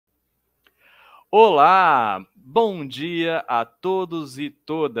Olá, bom dia a todos e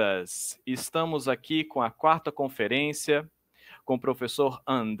todas. Estamos aqui com a quarta conferência com o professor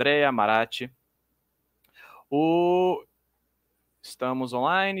Andrea Maraschi. Estamos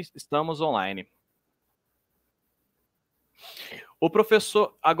online? Estamos online. O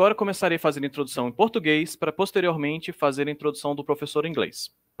professor, agora começarei a fazer a introdução em português para posteriormente fazer a introdução do professor em inglês,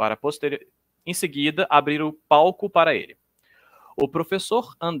 para em seguida abrir o palco para ele. O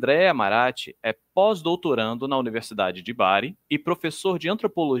professor Andrea Maraschi é pós-doutorando na Universidade de Bari e professor de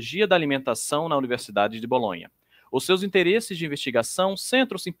Antropologia da Alimentação na Universidade de Bologna. Os seus interesses de investigação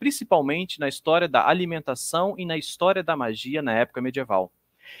centram-se principalmente na história da alimentação e na história da magia na época medieval.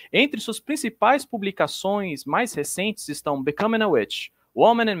 Entre suas principais publicações mais recentes estão Becoming a Witch,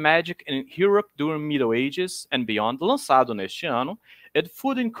 Woman and Magic in Europe During Middle Ages and Beyond, lançado neste ano, e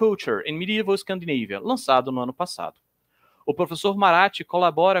Food and Culture in Medieval Scandinavia, lançado no ano passado. O professor Maraschi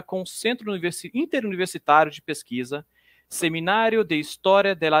colabora com o Centro Interuniversitário de Pesquisa, Seminario di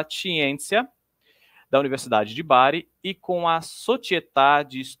Storia della Scienza, da Universidade de Bari, e com a Società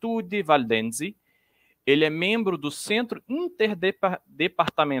di Studi Valdesi. Ele é membro do Centro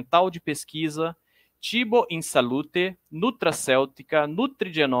Interdepartmental de Pesquisa, Cibo in Salute, nutraceutica,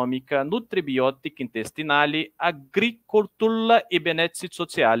 nutrigenomica, nutribiotica intestinale, agricoltura e benessere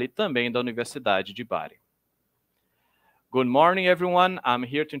sociale, também da Universidade de Bari. Good morning, everyone. I'm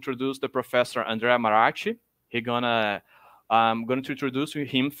here to introduce the professor Andrea Maraschi. I'm going to introduce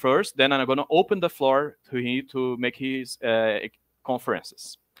him first, then I'm going to open the floor to him to make his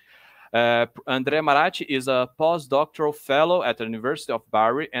conferences. Andrea Maraschi is a postdoctoral fellow at the University of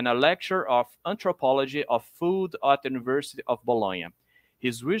Bari and a lecturer of anthropology of food at the University of Bologna.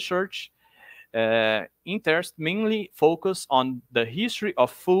 His research interests mainly focus on the history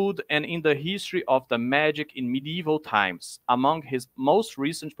of food and in the history of the magic in medieval times. Among his most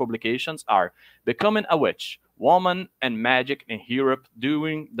recent publications are Becoming a Witch, Woman and Magic in Europe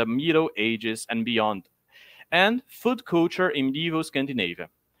During the Middle Ages and Beyond, and Food Culture in Medieval Scandinavia.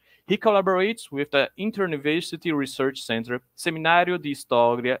 He collaborates with the Interuniversity Research Center, Seminario di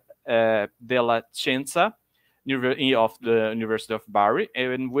Storia, della Scienza, of the University of Bari,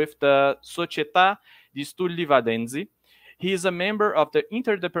 and with the Società di Studi Valdesi. He is a member of the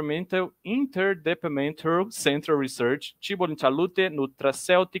Interdepartmental Center Research, Cibo in Salute,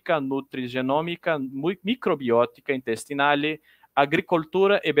 nutraceutica, nutrigenomica, microbiota intestinale,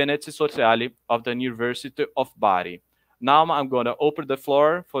 agricoltura e benessere sociale of the University of Bari. Now I'm going to open the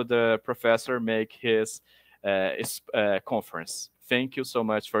floor for the professor make his conference. Thank you so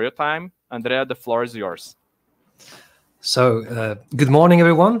much for your time. Andrea, the floor is yours. So, good morning,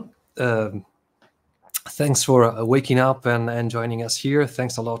 everyone. Thanks for waking up and joining us here.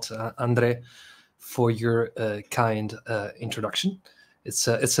 Thanks a lot, Andre, for your kind introduction. It's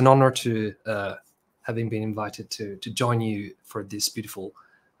an honor to having been invited to join you for this beautiful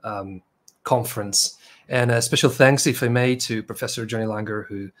conference. And a special thanks, if I may, to Professor Johnny Langer,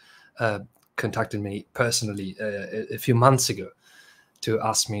 who contacted me personally a few months ago to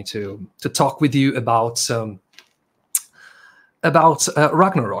ask me to talk with you about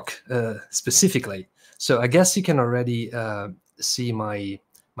Ragnarøkr specifically. So I guess you can already see my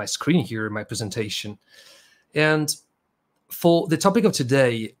screen here, my presentation. And for the topic of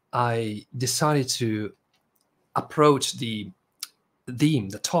today, I decided to approach the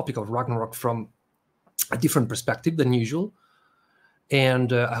topic of Ragnarøkr from a different perspective than usual.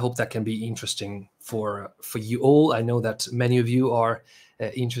 And I hope that can be interesting for you all. I know that many of you are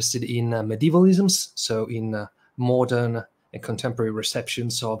interested in medievalisms, so in modern and contemporary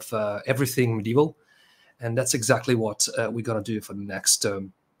receptions of everything medieval. And that's exactly what we're going to do for the next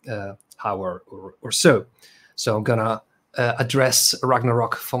hour or so. So I'm going to address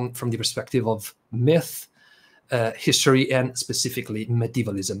Ragnarøkr from the perspective of myth, history, and specifically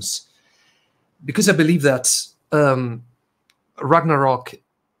medievalisms. Because I believe that Ragnarøkr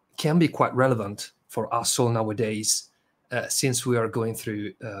can be quite relevant for us all nowadays, since we are going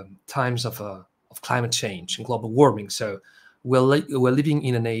through times of climate change and global warming. So we're living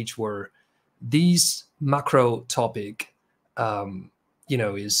in an age where this macro topic,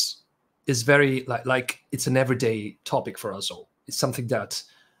 is very like it's an everyday topic for us all. It's something that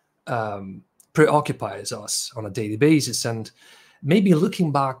preoccupies us on a daily basis, and maybe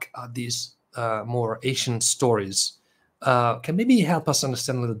looking back at these more ancient stories can maybe help us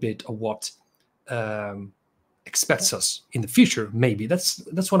understand a little bit of what expects us in the future. Maybe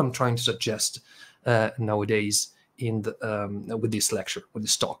that's what I'm trying to suggest nowadays with this lecture, with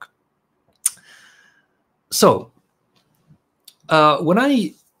this talk. So when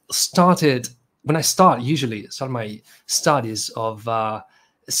I start my studies of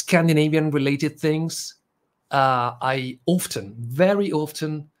Scandinavian-related things, I often, very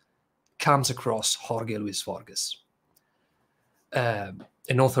often, comes across Jorge Luis Borges,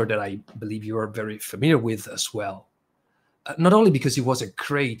 an author that I believe you are very familiar with as well. Not only because he was a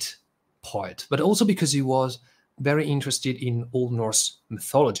great poet, but also because he was very interested in Old Norse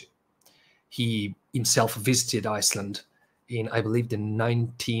mythology. He himself visited Iceland in, I believe, the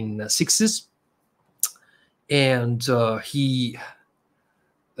 1960s, and he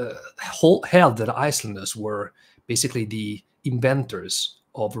held that Icelanders were basically the inventors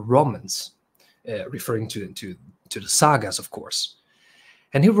of romance, referring to the sagas, of course.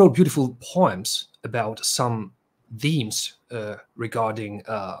 And he wrote beautiful poems about some themes regarding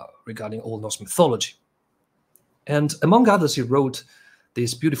Old Norse mythology. And among others, he wrote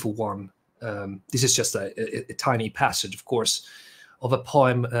this beautiful one. This is just a tiny passage, of course, of a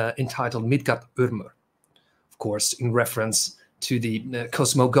poem entitled Midgardurmur, of course, in reference to the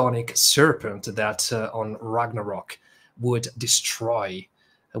cosmogonic serpent that on Ragnarøkr would destroy,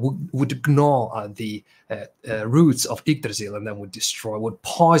 would gnaw at the roots of Yggdrasil, and then would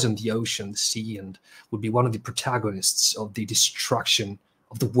poison the ocean, the sea, and would be one of the protagonists of the destruction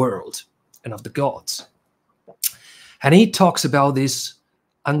of the world and of the gods. And he talks about this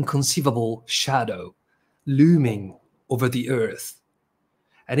unconceivable shadow looming over the earth.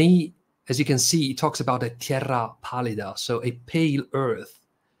 And he, as you can see, he talks about a terra pallida, so a pale earth.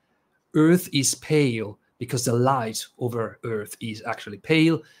 Earth is pale because the light over earth is actually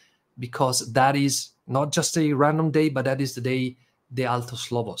pale, because that is not just a random day, but that is the day de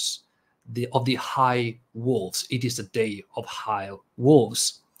altos lobos, of the high wolves. It is the day of high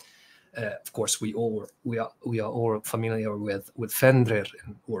wolves. Of course, we are all familiar with Fenrir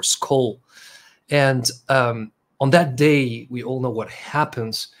or Skoll, and on that day we all know what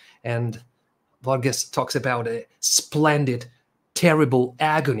happens. And Borges talks about a splendid, terrible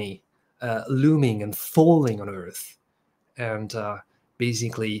agony looming and falling on Earth, and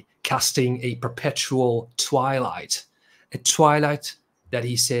basically casting a perpetual twilight, a twilight that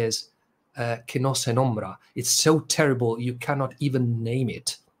he says, "que no se nombra." It's so terrible you cannot even name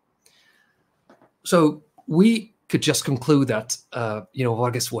it. So we could just conclude that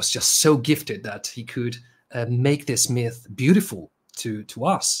Borges was just so gifted that he could make this myth beautiful to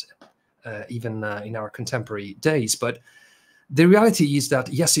us, even in our contemporary days. But the reality is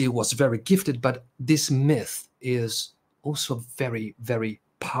that, yes, he was very gifted, but this myth is also very, very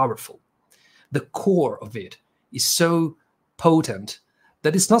powerful. The core of it is so potent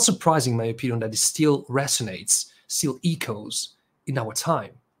that it's not surprising, in my opinion, that it still resonates, still echoes in our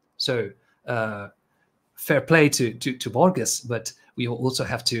time. So fair play to Borges, but we also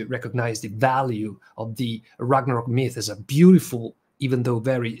have to recognize the value of the Ragnarok myth as a beautiful, even though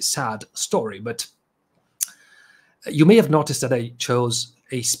very sad story. But you may have noticed that I chose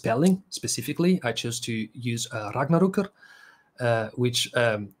a spelling specifically. I chose to use Ragnarøkr, which,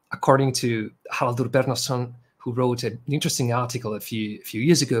 according to Haraldur Bernhardsson, who wrote an interesting article a few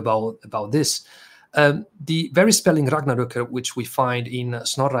years ago about this, the very spelling Ragnarøkr, which we find in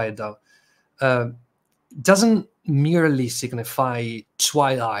Snorra Edda, doesn't merely signify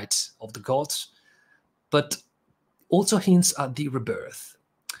twilight of the gods, but also hints at the rebirth.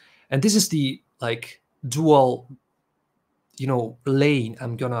 And this is the dual, lane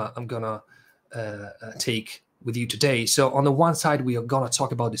I'm gonna take with you today. So on the one side, we are gonna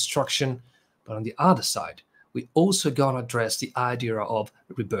talk about destruction, but on the other side, we also gonna address the idea of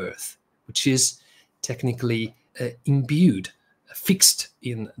rebirth, which is technically imbued, fixed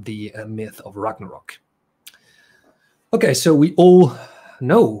in the myth of Ragnarok. Okay, so we all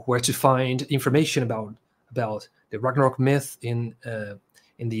know where to find information about the Ragnarok myth in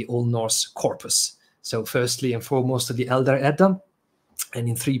the Old Norse corpus. So firstly and foremost, the Elder Edda, and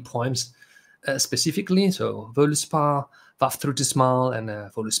in 3 poems specifically, so Völuspá, Vafthrudismal, and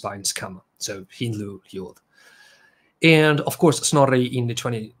Völuspáins Kama, so Hinlu Hjord. And of course, Snorri in the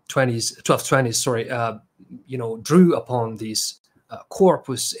 1220s, drew upon this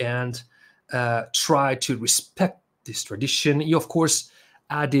corpus and tried to respect this tradition. He, of course,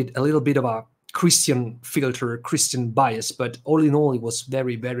 added a little bit of a Christian filter, Christian bias, but all in all, he was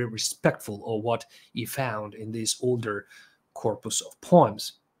very, very respectful of what he found in this older corpus of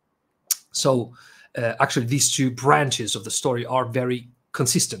poems. So actually, these 2 branches of the story are very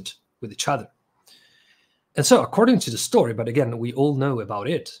consistent with each other. And so, according to the story, but again, we all know about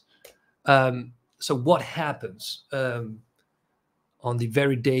it. So what happens on the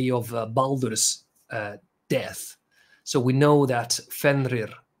very day of Baldur's death? So we know that Fenrir,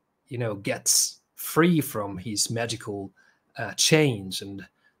 gets free from his magical chains, and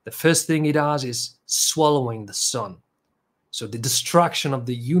the first thing he does is swallowing the sun. So the destruction of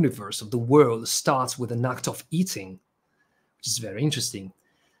the universe, of the world, starts with an act of eating, which is very interesting.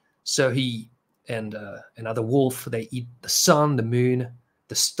 So he and another wolf, they eat the sun, the moon,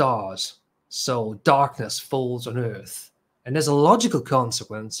 the stars. So darkness falls on earth. And there's a logical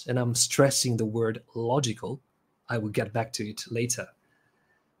consequence, and I'm stressing the word logical. I will get back to it later.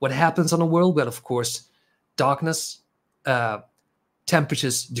 What happens on the world? Well, of course, darkness,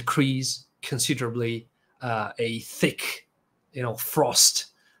 temperatures decrease considerably, a thick, frost,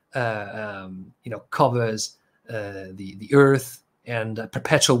 covers the earth, and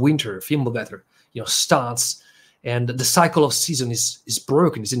perpetual winter, Fimbulwetter, starts, and the cycle of season is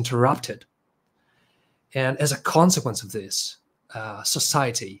broken, is interrupted. And as a consequence of this,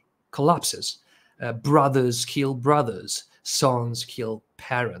 society collapses. Brothers kill brothers, sons kill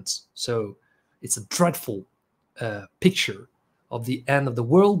parents. So it's a dreadful picture of the end of the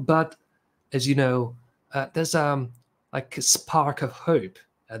world. But as you know, there's like a spark of hope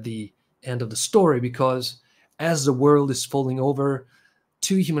at the end of the story, because as the world is falling over,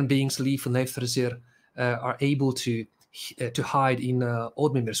 two human beings, Leif and Leifthresir, are able to hide in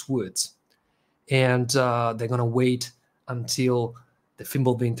Oddmimir's woods. And they're going to wait until the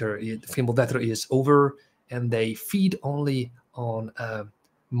Fimbulwetter is over, and they feed only on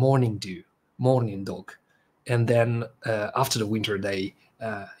morning dew, morning dog. And then after the winter, they,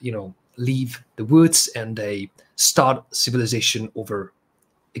 leave the woods and they start civilization over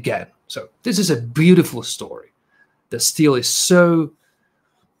again. So this is a beautiful story that still is so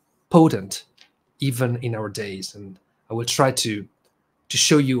potent even in our days. And I will try to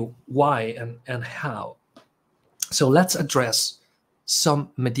show you why and how. So let's address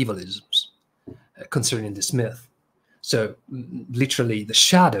some medievalisms concerning this myth. So literally the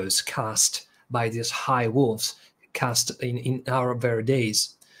shadows cast by these high wolves cast in our very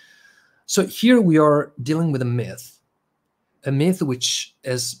days. So here we are dealing with a myth which,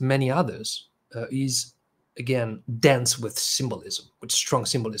 as many others, is again dense with symbolism, with strong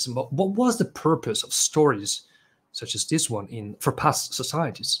symbolism. But what was the purpose of stories such as this one for past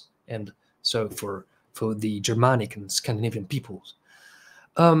societies, and so for the Germanic and Scandinavian peoples?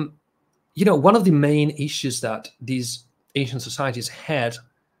 One of the main issues that these ancient societies had,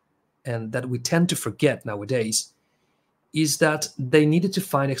 and that we tend to forget nowadays, is that they needed to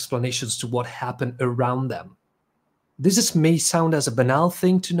find explanations to what happened around them. This may sound as a banal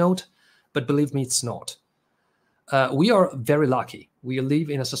thing to note, but believe me, it's not. We are very lucky. We live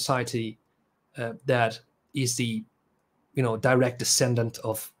in a society that is the direct descendant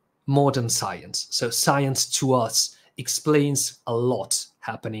of modern science. So science to us explains a lot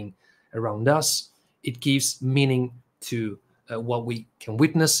happening around us. It gives meaning to what we can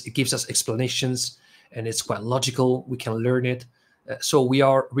witness. It gives us explanations, and it's quite logical. We can learn it. So we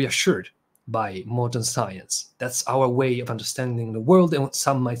are reassured by modern science. That's our way of understanding the world. And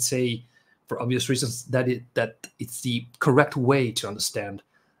some might say, for obvious reasons, that it's the correct way to understand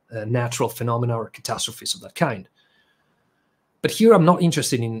natural phenomena or catastrophes of that kind. But here I'm not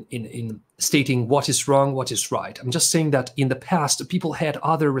interested in stating what is wrong, what is right. I'm just saying that in the past, people had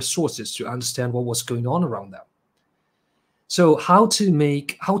other resources to understand what was going on around them. So how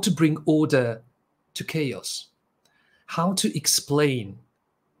to bring order to chaos? How to explain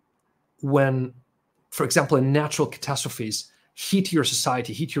when, for example, natural catastrophes hit your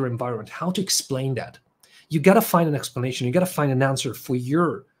society, hit your environment? How to explain that? You got to find an explanation. You got to find an answer for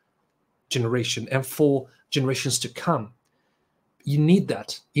your generation and for generations to come. You need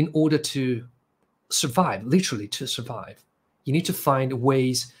that in order to survive, literally to survive. You need to find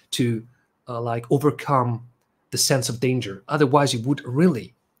ways to overcome the sense of danger. Otherwise, you would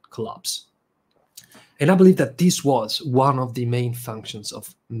really collapse. And I believe that this was one of the main functions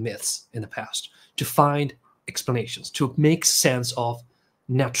of myths in the past, to find explanations, to make sense of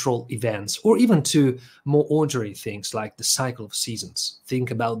natural events, or even to more ordinary things like the cycle of seasons. Think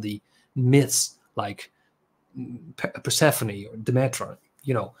about the myths like Persephone or Demeter.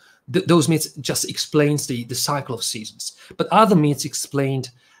 Those myths just explains the cycle of seasons. But other myths explained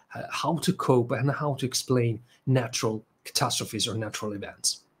how to cope and how to explain natural catastrophes or natural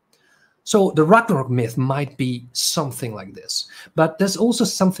events. So the Ragnarøkr myth might be something like this. But there's also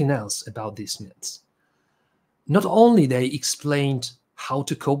something else about these myths. Not only they explained how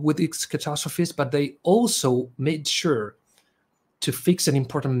to cope with these catastrophes, but they also made sure to fix an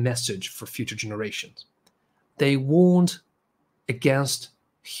important message for future generations. They warned against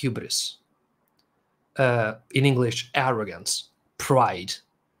hubris, in English, arrogance, pride.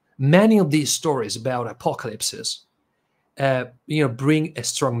 Many of these stories about apocalypses, bring a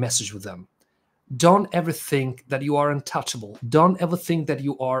strong message with them. Don't ever think that you are untouchable. Don't ever think that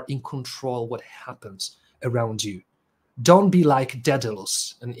you are in control of what happens around you. don't be like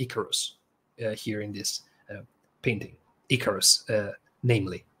Daedalus and Icarus here in this painting. Icarus,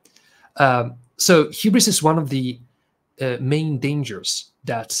 namely. So hubris is one of the main dangers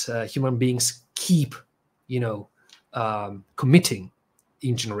that human beings keep, committing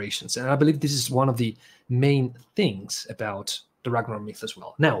in generations. And I believe this is one of the main things about the Ragnarøkr myth as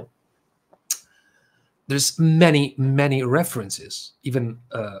well. Now, there's many, many references, even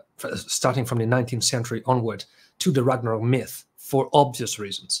starting from the 19th century onward, to the Ragnarøkr myth for obvious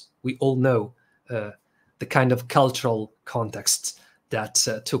reasons. We all know the kind of cultural context that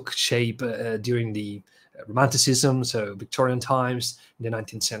took shape during the Romanticism, so Victorian times, in the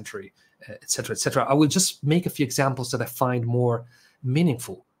 19th century, etc., etc. I will just make a few examples that I find more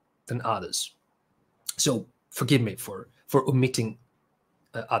meaningful than others. So forgive me for omitting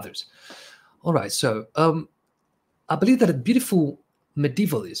others. All right, so I believe that a beautiful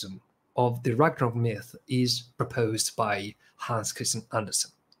medievalism of the Ragnarøkr myth is proposed by Hans Christian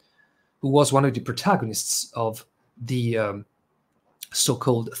Andersen, who was one of the protagonists of the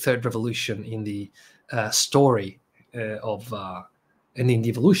so-called Third Revolution in the story and in the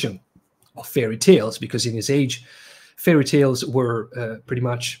evolution of fairy tales, because in his age, fairy tales were pretty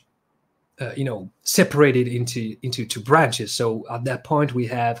much, separated into two branches. So at that point, we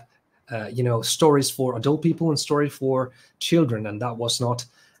have, stories for adult people and stories for children, and that was not,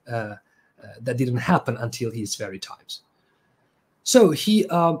 that didn't happen until his very times. So he,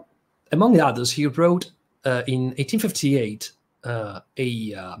 among the others, he wrote in 1858 a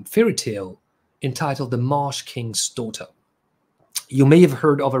fairy tale entitled The Marsh King's Daughter. You may have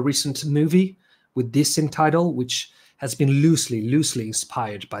heard of a recent movie with this same title, which has been loosely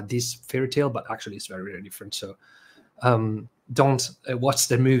inspired by this fairy tale, but actually it's very, very different. So don't watch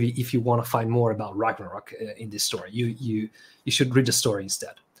the movie if you want to find more about Ragnarok in this story. You should read the story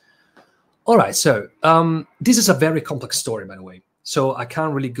instead. All right, so this is a very complex story, by the way, so I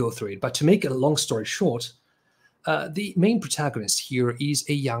can't really go through it. But to make a long story short, the main protagonist here is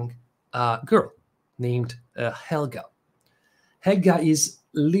a young girl named Helga. Helga is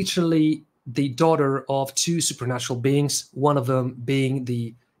literally the daughter of two supernatural beings, one of them being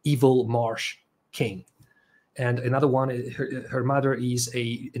the evil Marsh king, and another one, her mother is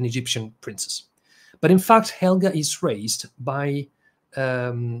an Egyptian princess. But in fact, Helga is raised by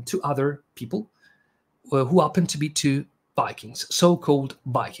two other people who happen to be two Vikings, so-called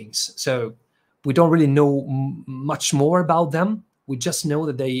Vikings. So we don't really know much more about them. We just know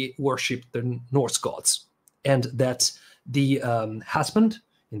that they worship the Norse gods, and that the husband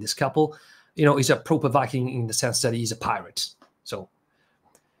in this couple, is a proper Viking in the sense that he's a pirate. So,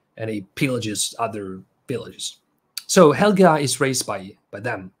 and he pillages other villages. So Helga is raised by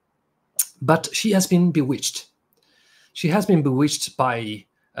them, but she has been bewitched. She has been bewitched by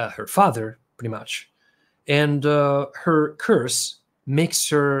her father, pretty much, and her curse makes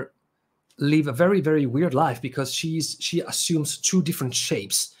her live a very, very weird life, because she assumes two different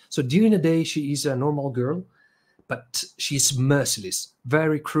shapes. So during the day, she is a normal girl, but she's merciless,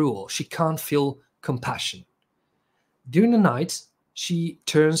 very cruel. She can't feel compassion. During the night, she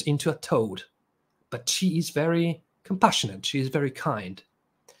turns into a toad, but she is very compassionate. She is very kind.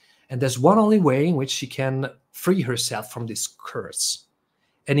 And there's one only way in which she can free herself from this curse,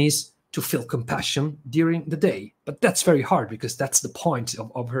 and is to feel compassion during the day. But that's very hard, because that's the point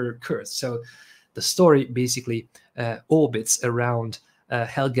of her curse. So the story basically orbits around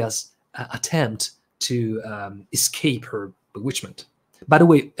Helga's attempt to escape her bewitchment. By the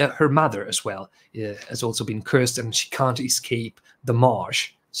way, her mother as well has also been cursed, and she can't escape the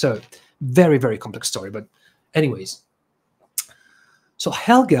marsh. So very, very complex story. But anyways, so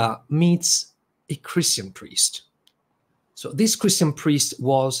Helga meets a Christian priest. So this Christian priest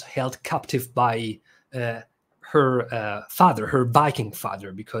was held captive by her father, her Viking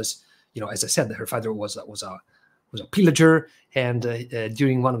father, because, as I said, her father was a pillager, and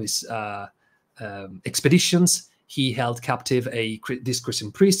during one of his expeditions, he held captive this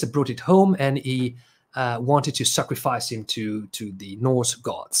Christian priest, brought it home, and he wanted to sacrifice him to the Norse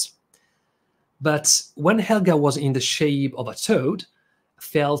gods. But when Helga was in the shape of a toad,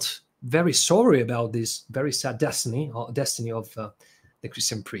 felt very sorry about this very sad destiny of the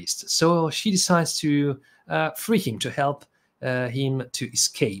Christian priest. So she decides to free him, to help him to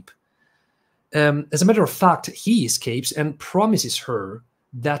escape. As a matter of fact, he escapes and promises her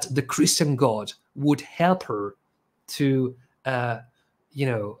that the Christian god would help her to,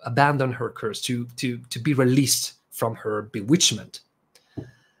 abandon her curse, to be released from her bewitchment.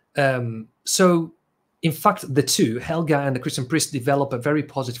 So, in fact, the two, Helga and the Christian priest, develop a very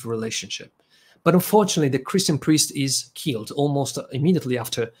positive relationship. But unfortunately, the Christian priest is killed almost immediately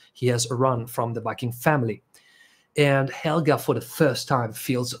after he has run from the Viking family. And Helga, for the first time,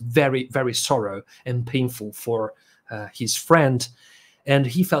 feels very, very sorrow and painful for his friend. And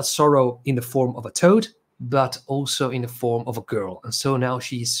he felt sorrow in the form of a toad, but also in the form of a girl. And so now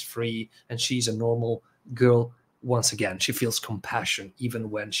she's free and she's a normal girl once again. She feels compassion even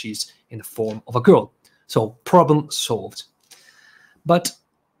when she's in the form of a girl. So problem solved. But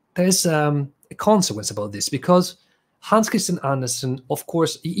there's a consequence about this, because Hans Christian Andersen, of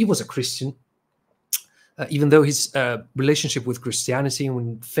course, he was a Christian, even though his relationship with Christianity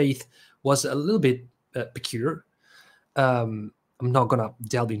and faith was a little bit peculiar. I'm not going to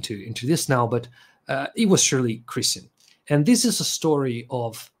delve into this now, but he was surely Christian. And this is a story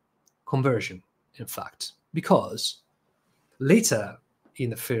of conversion, in fact, because later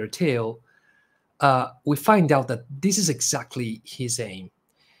in the fairy tale, we find out that this is exactly his aim.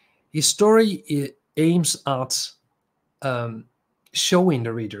 His story aims at showing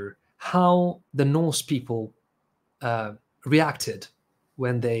the reader how the Norse people reacted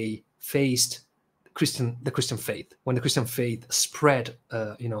when they faced the Christian faith, when the Christian faith spread,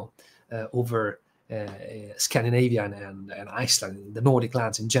 over Scandinavia and Iceland, the Nordic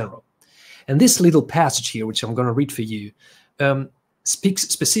lands in general. And this little passage here, which I'm going to read for you, speaks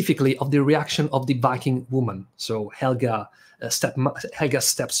specifically of the reaction of the Viking woman, so Helga's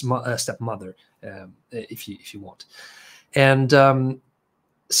stepmother, if you want. And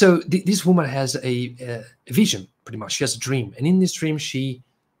so this woman has a vision, pretty much. She has a dream, and in this dream she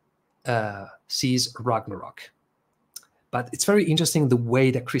sees Ragnarøkr. But it's very interesting the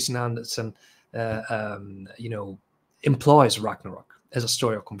way that Christian Andersen, employs Ragnarøkr as a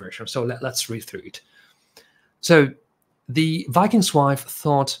story of conversion. So let's read through it. So the Viking's wife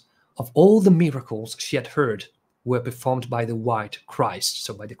thought of all the miracles she had heard were performed by the white Christ,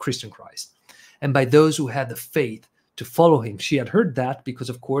 so by the Christian Christ, and by those who had the faith to follow him. She had heard that because,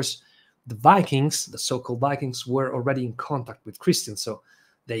 of course, the Vikings, the so-called Vikings, were already in contact with Christians, so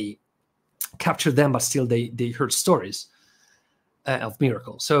they captured them, but still they heard stories of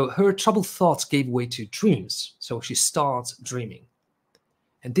miracles. So her troubled thoughts gave way to dreams. So she starts dreaming.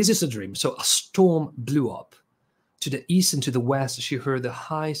 And this is a dream. So a storm blew up. To the east and to the west, she heard the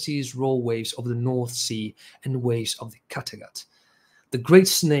high seas roll waves of the North Sea and waves of the Kattegat. The great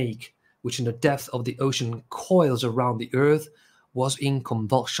snake, which in the depth of the ocean coils around the earth, was in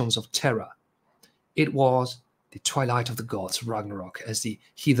convulsions of terror. It was the twilight of the gods, Ragnarøkr, as the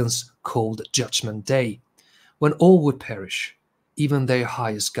heathens called Judgment Day, when all would perish, even their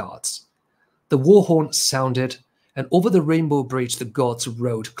highest gods. The war horn sounded, and over the rainbow bridge the gods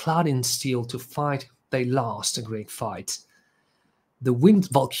rode, clad in steel, to fight their last great fight. The winged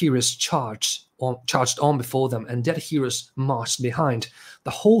Valkyries charged on before them, and dead heroes marched behind.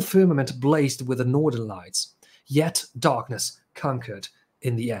 The whole firmament blazed with the northern lights. Yet darkness conquered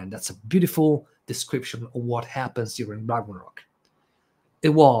in the end. That's a beautiful description of what happens during Ragnarøkr. It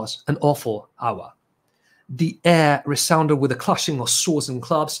was an awful hour. The air resounded with the clashing of swords and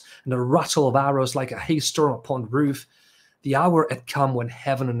clubs and the rattle of arrows like a hailstorm upon the roof. The hour had come when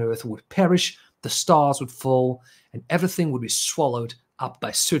heaven and earth would perish, the stars would fall, and everything would be swallowed up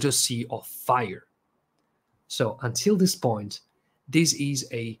by Surtur's sea of fire. So until this point, this is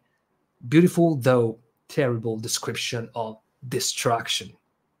a beautiful, though terrible, description of destruction.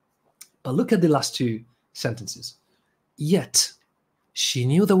 But look at the last two sentences. Yet she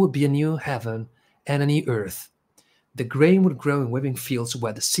knew there would be a new heaven and a new earth. The grain would grow in waving fields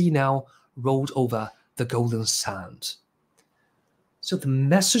where the sea now rolled over the golden sand. So the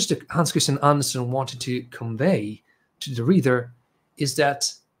message that Hans Christian Andersen wanted to convey to the reader is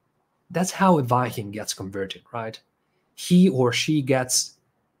that that's how a Viking gets converted, right? He or she gets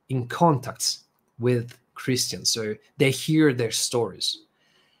in contact with Christians, so they hear their stories.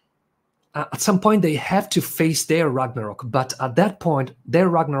 At some point, they have to face their Ragnarøkr, but at that point, their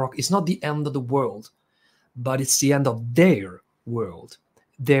Ragnarøkr is not the end of the world, but it's the end of their world,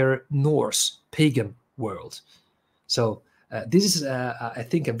 their Norse pagan world. So this is, I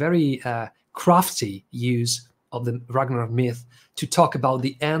think, a very crafty use of the Ragnarøkr myth to talk about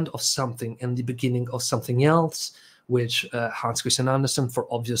the end of something and the beginning of something else, which Hans Christian Andersen, for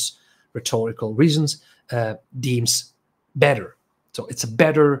obvious rhetorical reasons, deems better. So it's a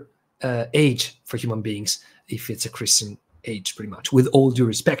better age for human beings if it's a Christian age, pretty much, with all due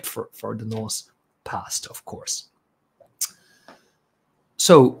respect for the Norse past, of course.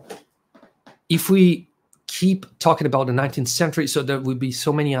 So if we keep talking about the 19th century, so there will be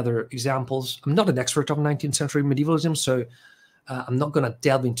so many other examples. I'm not an expert of 19th century medievalism, so I'm not going to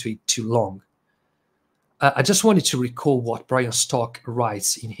delve into it too long. I just wanted to recall what Brian Stock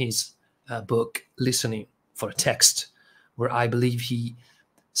writes in his book, Listening for a Text, where I believe he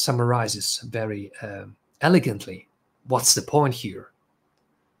summarizes very elegantly what's the point here.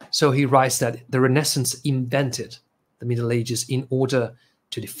 So he writes that the Renaissance invented the Middle Ages in order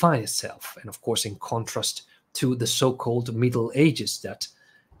to define itself, and of course in contrast to the so-called Middle Ages that,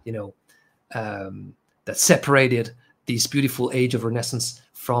 you know, that separated this beautiful age of Renaissance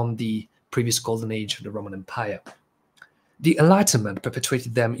from the previous golden age of the Roman Empire. The Enlightenment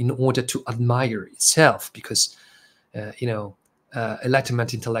perpetuated them in order to admire itself, because, you know,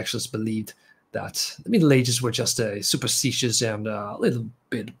 Enlightenment intellectuals believed that the Middle Ages were just a superstitious and a little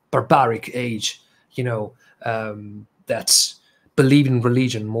bit barbaric age, you know, that believed in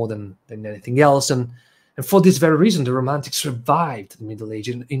religion more than anything else. And for this very reason, the Romantics survived the Middle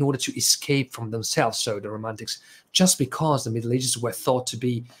Ages in order to escape from themselves. So the Romantics, just because the Middle Ages were thought to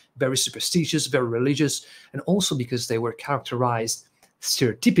be very superstitious, very religious, and also because they were characterized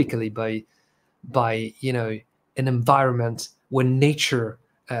stereotypically by you know, an environment where nature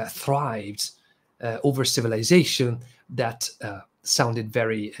thrived over civilization, that sounded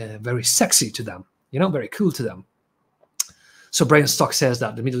very sexy to them, you know, very cool to them. So Brian Stock says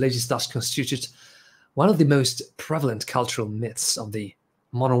that the Middle Ages thus constituted one of the most prevalent cultural myths of the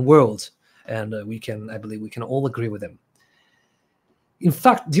modern world, and I believe we can all agree with him. In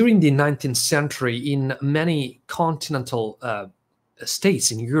fact, during the 19th century, in many continental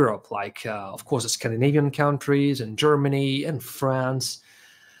states in Europe, like, of course, the Scandinavian countries and Germany and France,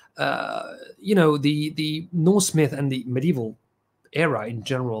 you know, the Norse myth and the medieval era in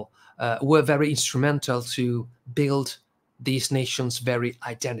general were very instrumental to build these nations' very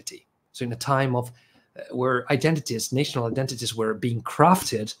identity. So in a time of where national identities were being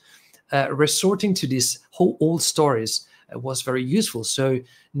crafted, resorting to these whole old stories was very useful. So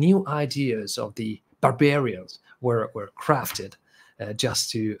new ideas of the barbarians were crafted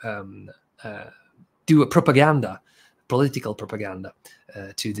just to do a political propaganda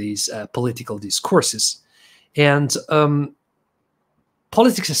to these political discourses. And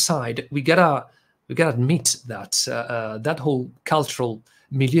politics aside, we gotta admit that that whole cultural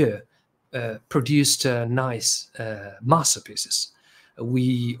milieu produced nice masterpieces.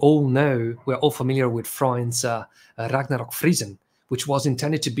 We're all familiar with Freud's Ragnarøkr, which was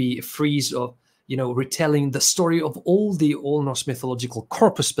intended to be a frieze of, you know, retelling the story of all the Old Norse mythological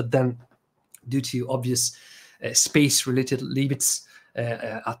corpus, but then due to obvious space-related limits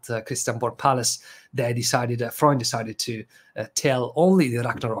at Christiansborg Palace, Freud decided to tell only the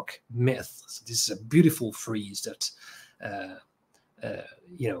Ragnarök myth. So this is a beautiful frieze that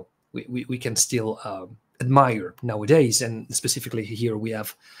you know, we can still admire nowadays. And specifically here we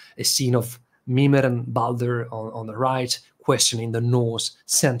have a scene of Mimir and Balder on the right, questioning the Norse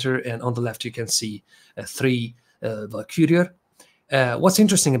center, and on the left you can see three Valkyrier. What's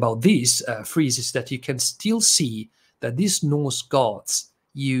interesting about these frieze is that you can still see that these Norse gods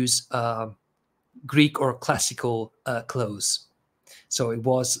use Greek or classical clothes. So it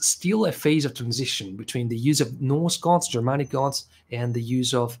was still a phase of transition between the use of Norse gods, Germanic gods, and the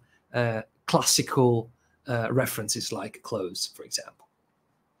use of classical references like clothes, for example.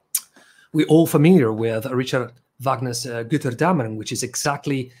 We're all familiar with Richard Wagner's Götterdämmerung, which is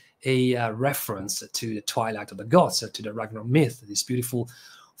exactly a reference to the Twilight of the Gods, to the Ragnarök myth, this beautiful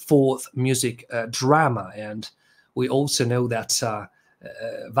fourth music drama. And we also know that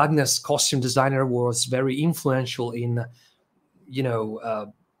Wagner's costume designer was very influential in, you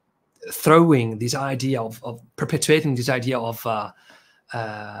know, throwing this idea of perpetuating this idea of,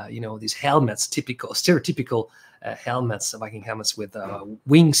 you know, these helmets, stereotypical helmets, Viking helmets with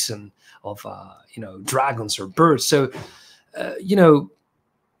wings and of, you know, dragons or birds. So, you know,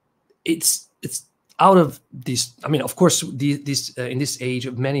 it's out of this. I mean, of course, in this age,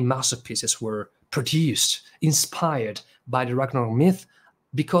 many masterpieces were produced, inspired by the Ragnarök myth,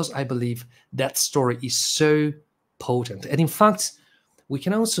 because I believe that story is so potent. And in fact, we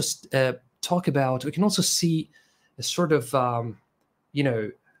can also we can also see a sort of, you know,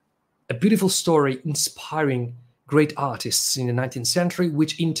 a beautiful story inspiring great artists in the 19th century,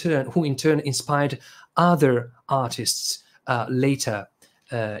 who in turn inspired other artists later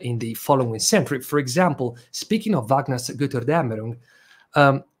in the following century. For example, speaking of Wagner's Götterdämmerung,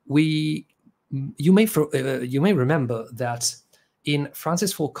 you may remember that in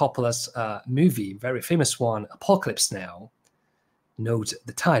Francis Ford Coppola's movie, very famous one, Apocalypse Now, note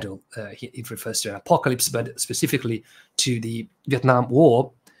the title, it refers to an apocalypse, but specifically to the Vietnam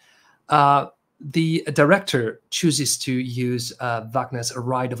War. The director chooses to use Wagner's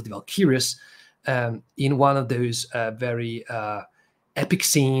Ride of the Valkyries in one of those very epic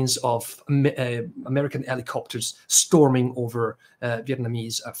scenes of American helicopters storming over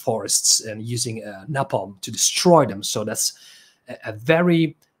Vietnamese forests and using napalm to destroy them. So that's a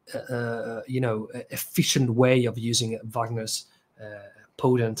very efficient way of using Wagner's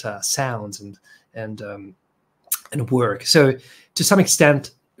potent sounds and work. So to some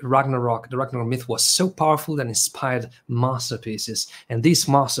extent, the Ragnarok myth was so powerful that inspired masterpieces, and these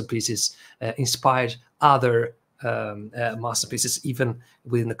masterpieces inspired other masterpieces, even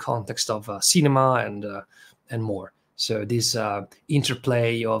within the context of cinema and more. So this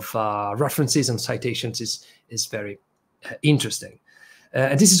interplay of references and citations is very interesting,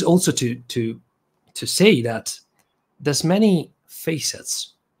 and this is also to say that there's many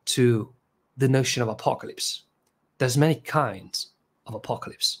facets to the notion of apocalypse. There's many kinds of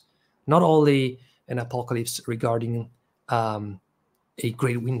apocalypse, not only an apocalypse regarding a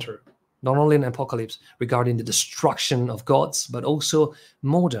great winter, not only an apocalypse regarding the destruction of gods, but also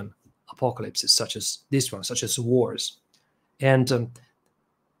modern apocalypses such as this one, such as wars. And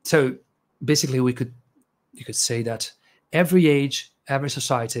so basically you could say that every age, every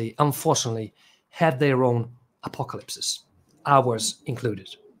society, unfortunately, had their own apocalypses, ours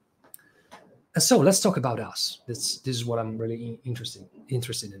included. And so let's talk about us. This is what I'm really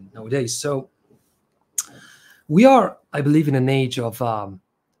interested in nowadays. So we are, I believe, in an age of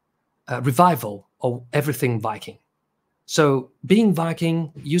revival of everything Viking. So being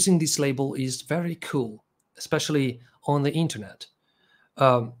Viking, using this label is very cool, especially on the internet.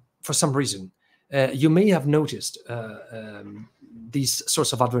 For some reason, you may have noticed these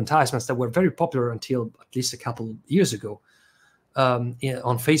sorts of advertisements that were very popular until at least a couple years ago on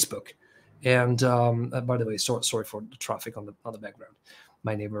Facebook. And by the way, sorry for the traffic on the background.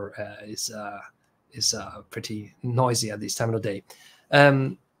 My neighbor is pretty noisy at this time of the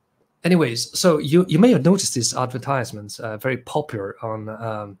day. Anyways, so you may have noticed these advertisements, very popular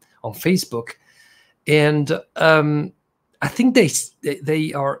on Facebook, and I think they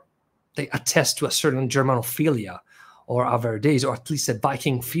attest to a certain Germanophilia or other days, or at least a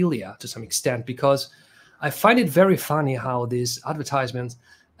Vikingphilia to some extent, because I find it very funny how these advertisements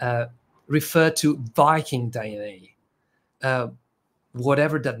refer to Viking DNA,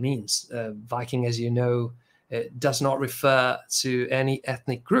 whatever that means. Viking, as you know, does not refer to any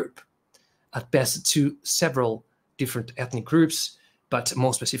ethnic group, at best to several different ethnic groups, but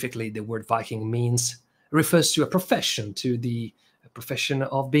more specifically, the word Viking refers to a profession, to the profession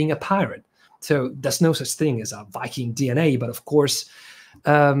of being a pirate. So there's no such thing as a Viking DNA, but of course,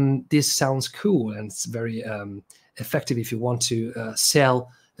 this sounds cool and it's very effective if you want to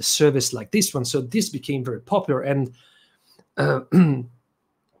sell a service like this one. So this became very popular, and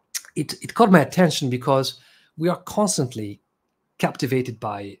it caught my attention because we are constantly captivated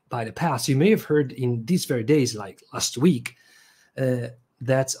by the past. You may have heard in these very days, like last week,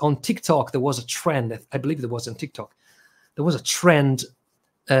 that on TikTok there was a trend. I believe there was on TikTok. There was a trend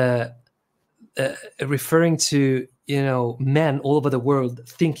referring to men all over the world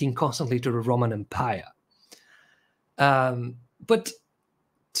thinking constantly to the Roman Empire. But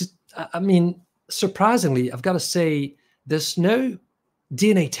I mean, surprisingly, I've got to say, there's no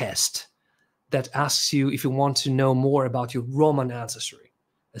DNA test that asks you if you want to know more about your Roman ancestry,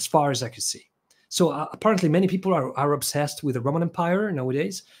 as far as I could see. So apparently many people are obsessed with the Roman Empire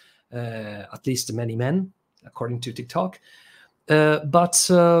nowadays, at least many men, according to TikTok. But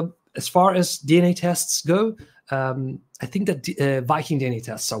as far as DNA tests go, I think that Viking DNA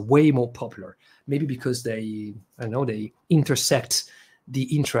tests are way more popular, maybe because they intersect the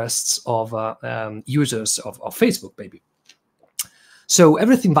interests of users of Facebook, maybe. So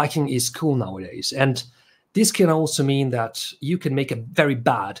everything Viking is cool nowadays. And this can also mean that you can make a very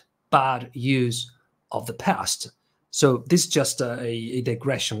bad use of the past. So this is just a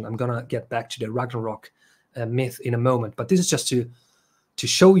digression. I'm going to get back to the Ragnarök myth in a moment. But this is just to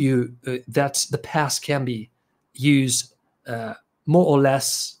show you that the past can be used more or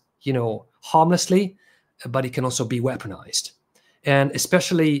less, harmlessly, but it can also be weaponized. And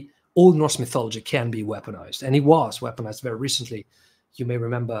especially Old Norse mythology can be weaponized. And it was weaponized very recently. You may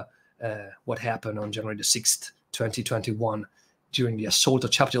remember what happened on January the 6th, 2021, during the assault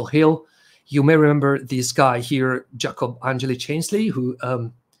of Chapel Hill. You may remember this guy here, Jacob Angeli Chainsley, who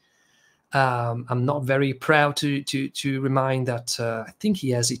I'm not very proud to remind that I think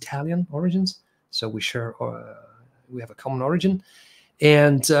he has Italian origins. So we have a common origin.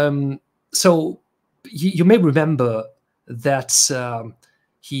 And so you may remember that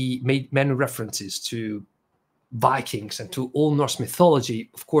he made many references to Vikings and to Old Norse mythology,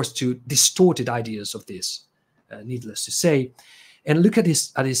 of course, to distorted ideas of this, needless to say. And look at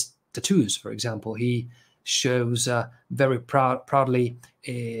his tattoos, for example. He shows very proudly,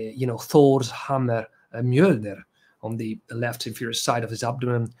 Thor's hammer, Mjolnir, on the left inferior side of his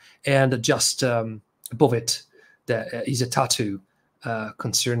abdomen, and just above it is a tattoo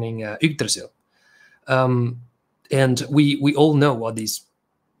concerning Yggdrasil. And we all know what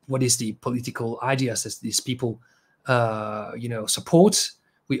is the political ideas that these people support.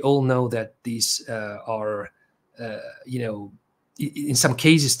 We all know that these are in some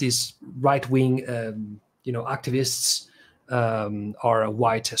cases these right-wing activists are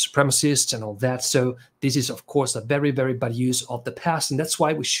white supremacists and all that. So this is of course a very, very bad use of the past, and that's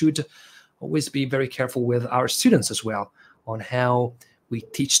why we should always be very careful with our students as well on how we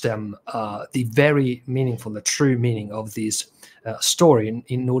teach them the very meaningful, the true meaning of this story,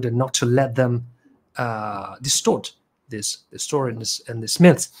 in order not to let them distort the story and this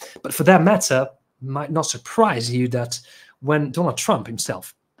myth. But for that matter, it might not surprise you that when Donald Trump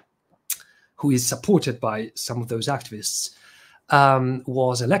himself, who is supported by some of those activists,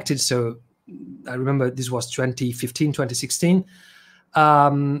 was elected, so I remember this was 2015, 2016,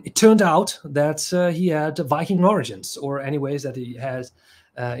 it turned out that he had Viking origins, or anyways that he has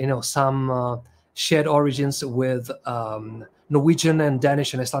some shared origins with Norwegian and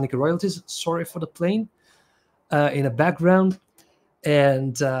Danish and Icelandic royalties. Sorry for the plane in the background.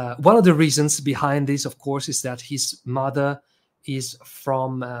 And one of the reasons behind this, of course, is that his mother is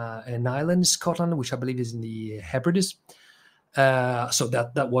from an island in Scotland, which I believe is in the Hebrides. So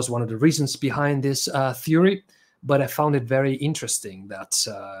that was one of the reasons behind this theory. But I found it very interesting that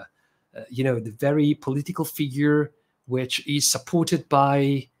the very political figure, which is supported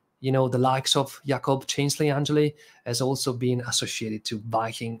by the likes of Jacob Chainsley Angeli, has also been associated to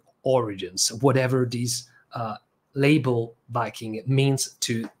Viking origins, whatever these label Viking means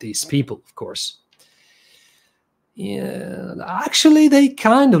to these people, of course. Yeah, actually, they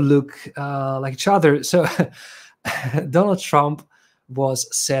kind of look like each other. So Donald Trump was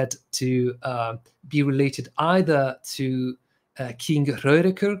said to be related either to King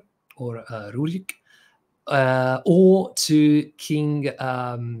Ragnarøkr or Rurik, or to King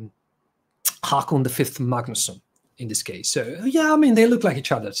Haakon V Magnusson in this case. So yeah, I mean, they look like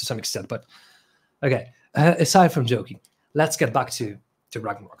each other to some extent. But okay, aside from joking, let's get back to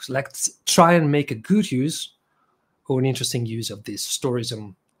Ragnarok. So let's try and make a good use or an interesting use of this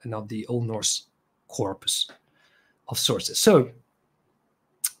storyism and of the Old Norse corpus of sources. So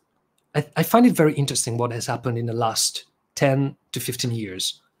I find it very interesting what has happened in the last 10 to 15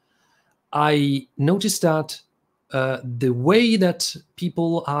 years. I noticed that the way that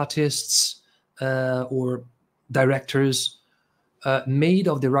people, artists, or directors made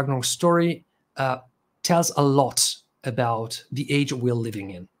of the Ragnarok story tells a lot about the age we're living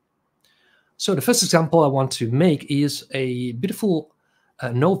in. So the first example I want to make is a beautiful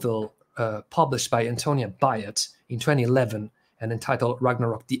novel published by Antonia Bayat in 2011 and entitled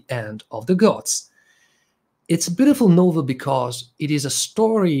Ragnarok, the End of the Gods. It's a beautiful novel because it is a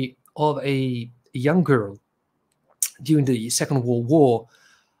story of a young girl during the Second World War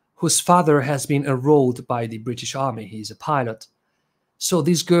whose father has been enrolled by the British Army. He's a pilot. So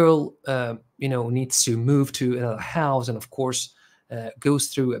this girl, needs to move to another house and, of course, goes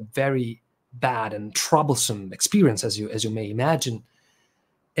through a very bad and troublesome experience, as you may imagine.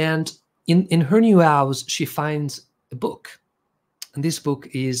 And in her new house, she finds a book. And this book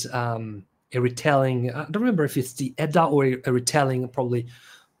is a retelling, I don't remember if it's the Edda or a retelling probably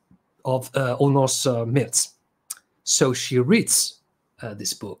of Old Norse myths. So she reads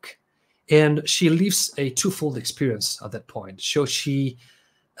this book and she lives a twofold experience at that point. So she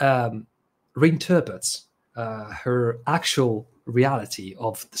reinterprets her actual reality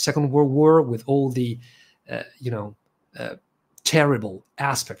of the Second World War with all the, terrible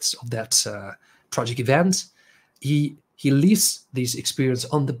aspects of that tragic event. He lives this experience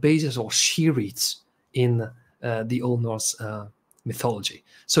on the basis of what she reads in the Old Norse mythology.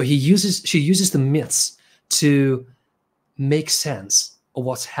 So she uses the myths to make sense of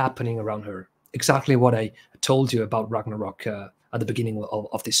what's happening around her. Exactly what I told you about Ragnarok at the beginning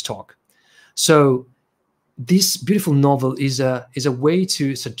of this talk. So this beautiful novel is a way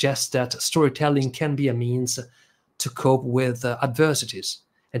to suggest that storytelling can be a means to cope with adversities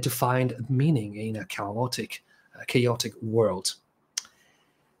and to find meaning in a chaotic world.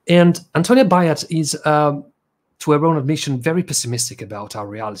 And Antonia Bayat is, to her own admission, very pessimistic about our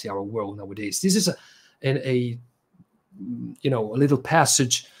reality, our world nowadays. This is a little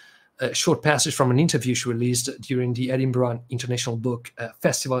passage, a short passage from an interview she released during the Edinburgh International Book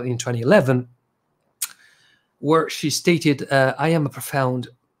Festival in 2011, where she stated, "I am a profound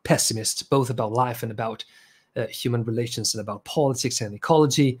pessimist, both about life and about human relations and about politics and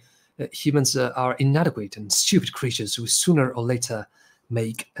ecology. Humans are inadequate and stupid creatures who sooner or later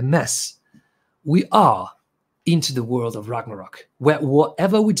make a mess. We are into the world of Ragnarok, where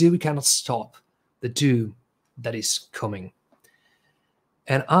whatever we do, we cannot stop the doom that is coming."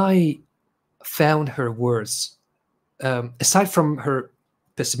 And I found her words, aside from her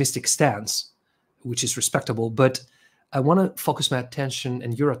pessimistic stance, which is respectable, but I want to focus my attention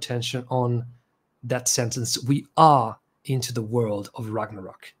and your attention on that sentence, we are into the world of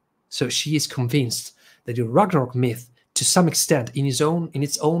Ragnarok. So she is convinced that the Ragnarok myth, to some extent, in its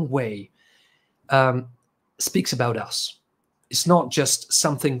own way, speaks about us. It's not just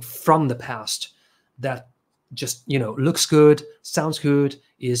something from the past that just, looks good, sounds good,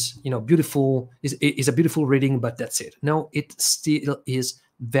 is, beautiful, is a beautiful reading, but that's it. No, it still is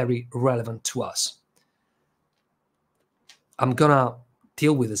very relevant to us. I'm gonna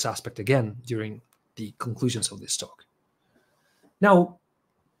deal with this aspect again during the conclusions of this talk. Now,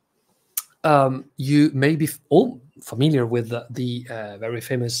 you may be all familiar with the very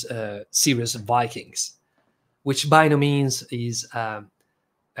famous series Vikings, which by no means is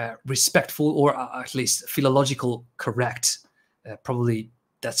respectful or at least philological correct. Probably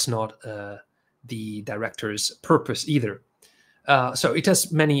that's not the director's purpose either. So it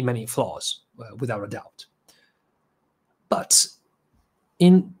has many, many flaws, without a doubt. But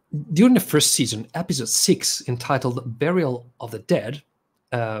during the first season, episode 6, entitled Burial of the Dead,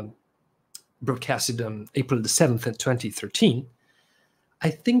 broadcasted on April the 7th, 2013, I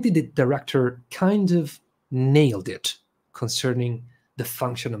think that the director kind of nailed it concerning the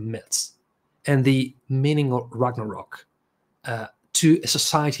function of myths and the meaning of Ragnarok to a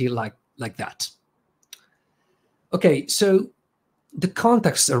society like that. Okay, so the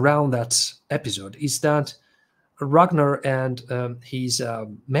context around that episode is that Ragnar and his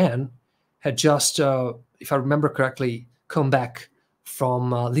men had just, if I remember correctly, come back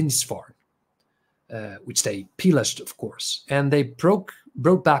from Lindisfarne, which they pillaged, of course, and they brought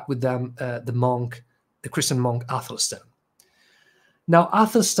back with them the Christian monk Athelstan. Now,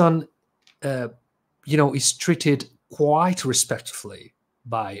 Athelstan, is treated quite respectfully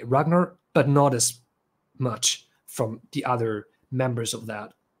by Ragnar, but not as much from the other members of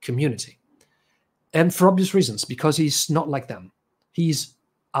that community. And for obvious reasons, because he's not like them. He's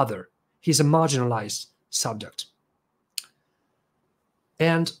other. He's a marginalized subject.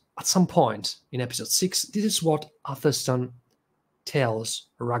 And at some point in episode 6, this is what Athelstan tells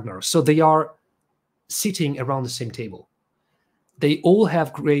Ragnar. So they are sitting around the same table. They all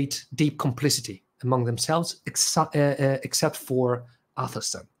have great, deep complicity among themselves, except for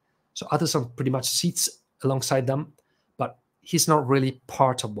Athelstan. So Athelstan pretty much sits alongside them, but he's not really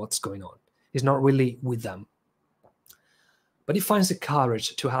part of what's going on. He's not really with them. But he finds the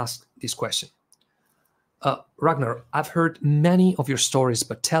courage to ask this question. Ragnar, I've heard many of your stories,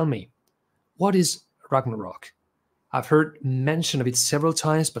 but tell me, what is Ragnarok? I've heard mention of it several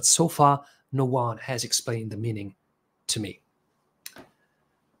times, but so far no one has explained the meaning to me.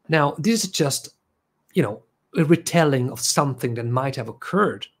 Now, this is just, a retelling of something that might have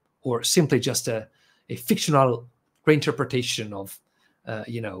occurred, or simply just a fictional reinterpretation of,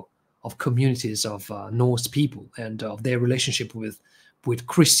 of communities of Norse people and of their relationship with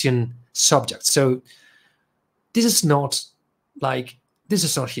Christian subjects. So this is not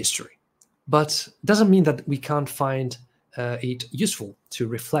history, but doesn't mean that we can't find it useful to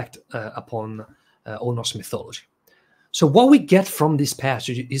reflect upon Old Norse mythology. So what we get from this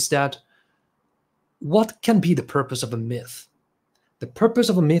passage is that what can be the purpose of a myth? The purpose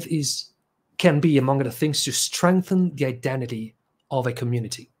of a myth can be, among other things, to strengthen the identity of a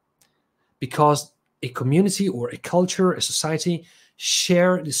community. Because a community or a culture, a society,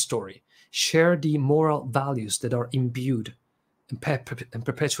 share the story, share the moral values that are imbued and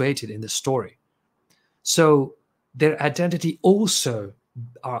perpetuated in the story. So their identity also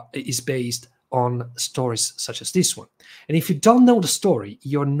is based on stories such as this one. And if you don't know the story,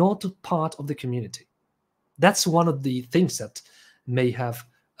 you're not a part of the community. That's one of the things that may have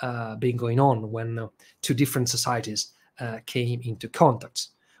been going on when two different societies came into contact.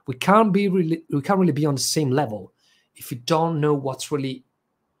 We can't really be on the same level if you don't know what's really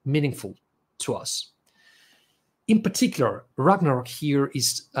meaningful to us. In particular, Ragnarok here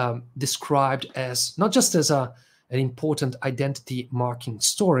is described as not just as an important identity-marking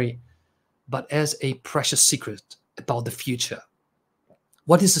story, but as a precious secret about the future.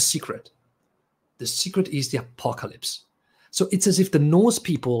 What is the secret? The secret is the apocalypse. So it's as if the Norse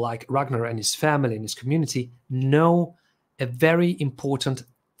people, like Ragnar and his family and his community, know a very important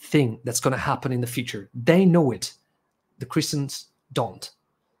thing that's going to happen in the future. They know it. The Christians don't.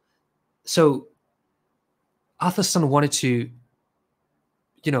 So Athelstan wanted to,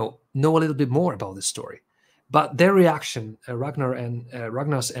 know a little bit more about this story. But their reaction,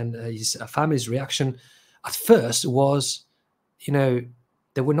 Ragnar's and his family's reaction at first was,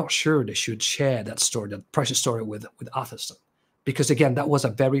 they were not sure they should share that story, that precious story with Athelstan. because again, that was a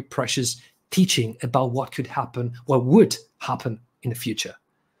very precious teaching about what could happen, what would happen in the future.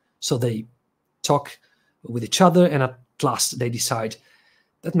 So they talk with each other, and at last they decide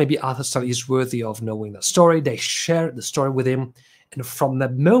that maybe Athelstan is worthy of knowing the story. They share the story with him, and from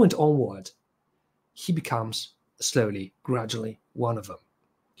that moment onward, he becomes slowly, gradually one of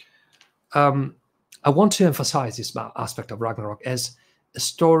them. I want to emphasize this aspect of Ragnarök as a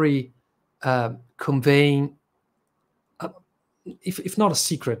story conveying, if not a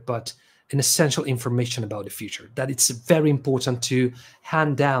secret, but an essential information about the future, that it's very important to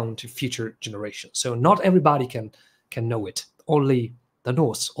hand down to future generations. So not everybody can know it, only the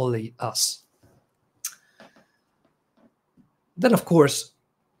Norse, only us. Then, of course,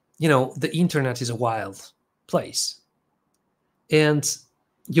 the internet is a wild place. And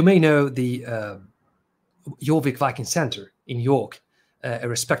you may know the Jorvik Viking Center in York, a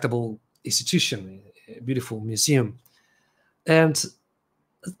respectable institution, a beautiful museum. And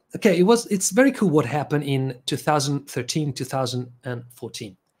okay, it's very cool what happened in 2013,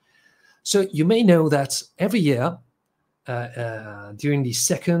 2014. So you may know that every year, during the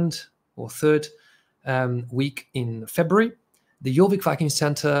second or third week in February, the Jorvik Viking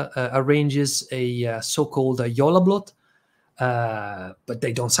Center arranges a so-called Jólablót, but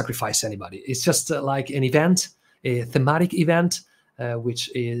they don't sacrifice anybody. It's just like an event, a thematic event, which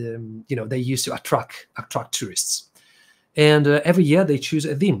is, they used to attract tourists. And every year they choose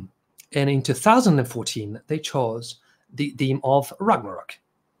a theme. And in 2014, they chose the theme of Ragnarök.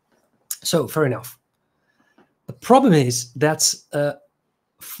 So, fair enough. The problem is that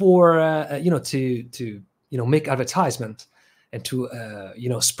for, to make advertisement and to,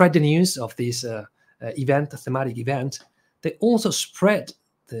 spread the news of this event, the thematic event, they also spread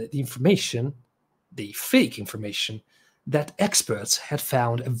the information, the fake information, that experts had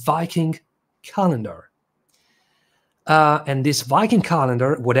found a Viking calendar. And this Viking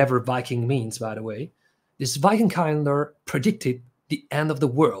calendar, whatever Viking means, by the way, this Viking calendar predicted the end of the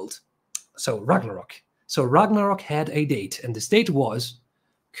world. So Ragnarök. So Ragnarök had a date, and this date was,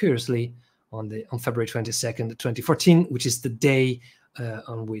 curiously, on February 22nd, 2014, which is the day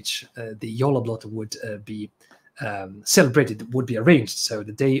on which the Jólablót would be celebrated, would be arranged. So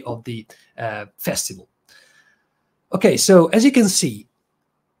the day of the festival. Okay, so as you can see,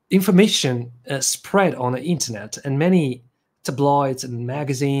 information spread on the internet, and many tabloids and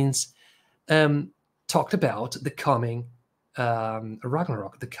magazines talked about the coming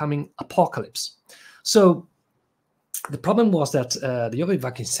Ragnarök, the coming apocalypse. So the problem was that the Jorvik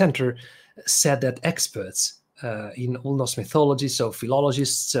Viking Center said that experts in Old Norse mythology, so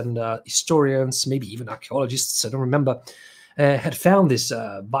philologists and historians, maybe even archaeologists, I don't remember, had found this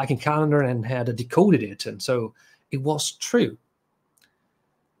Viking calendar and had decoded it, and so it was true.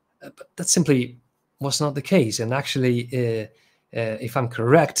 But that simply was not the case. And actually, if I'm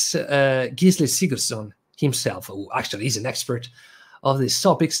correct, Gisli Sigurdsson himself, who actually is an expert of these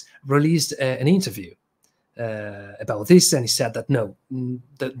topics, released an interview about this, and he said that no,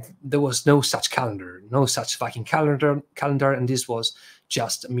 there was no such calendar, no such Viking calendar, and this was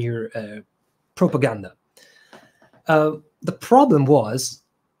just mere propaganda. The problem was,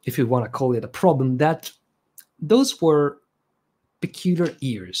 if you want to call it a problem, that those were peculiar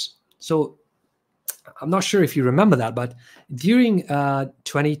years. So I'm not sure if you remember that, but during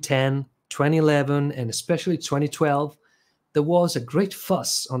 2010, 2011, and especially 2012, there was a great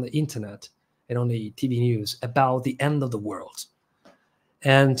fuss on the internet and on the TV news about the end of the world.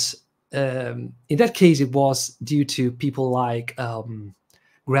 And in that case, it was due to people like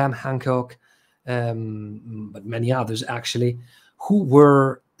Graham Hancock, but many others actually, who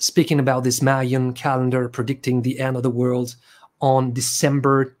were speaking about this Mayan calendar predicting the end of the world on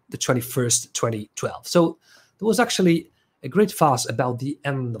December the 21st, 2012. So there was actually a great fuss about the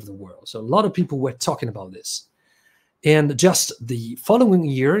end of the world. So a lot of people were talking about this. And just the following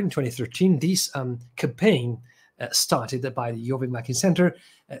year, in 2013, this campaign started by the Jorvik Viking Center,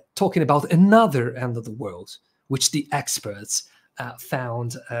 talking about another end of the world, which the experts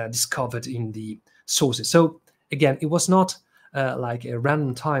discovered in the sources. So again, it was not like a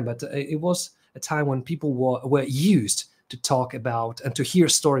random time, but it was a time when people were used to talk about and to hear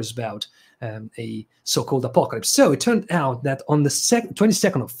stories about a so-called apocalypse. So it turned out that on the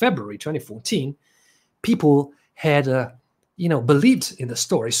 22nd of February 2014, people had believed in the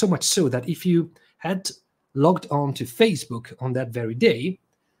story, so much so that if you had logged on to Facebook on that very day,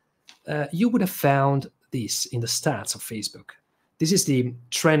 you would have found this in the stats of Facebook. This is the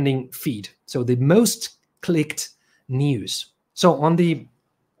trending feed, so the most clicked news. So on the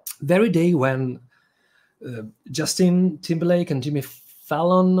very day when Justin Timberlake and Jimmy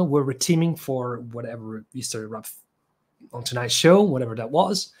Fallon were teaming for whatever Easter on Tonight Show, whatever that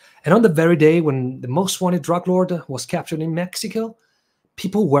was. And on the very day when the most wanted drug lord was captured in Mexico,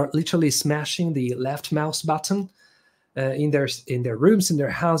 people were literally smashing the left mouse button in their rooms, in their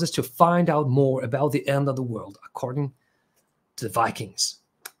houses, to find out more about the end of the world, according to the Vikings.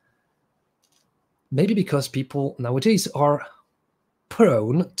 Maybe because people nowadays are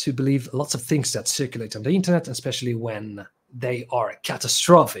prone to believe lots of things that circulate on the internet, especially when they are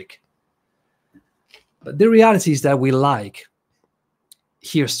catastrophic. But the reality is that we like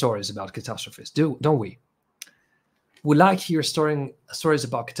hear stories about catastrophes, don't we? We like hear stories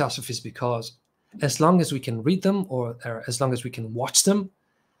about catastrophes because as long as we can read them or as long as we can watch them,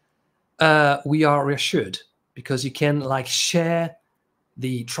 we are reassured, because you can like share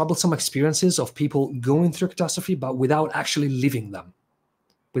the troublesome experiences of people going through a catastrophe, but without actually living them,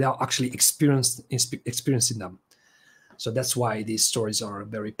 without actually experiencing them. So that's why these stories are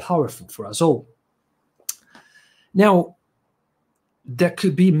very powerful for us all. Now, there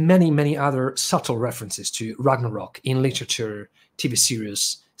could be many other subtle references to Ragnarok in literature, TV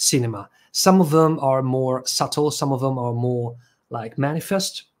series, cinema. Some of them are more subtle, some of them are more like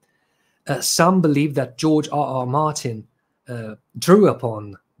manifest. Some believe that George R.R. Martin drew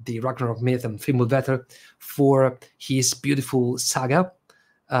upon the Ragnarok myth and Fimbulvetr for his beautiful saga,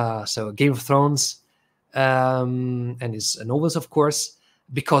 so Game of Thrones, and his novels, of course,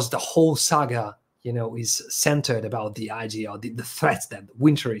 because the whole saga, you know, is centered about the idea, the threat that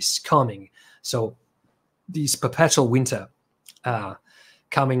winter is coming. So this perpetual winter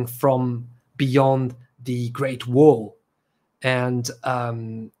coming from beyond the Great Wall. And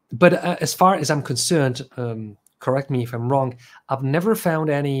but as far as I'm concerned, correct me if I'm wrong, I've never found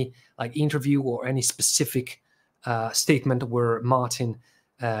any like interview or any specific statement where Martin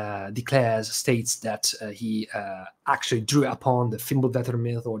states that he actually drew upon the Fimbulvetr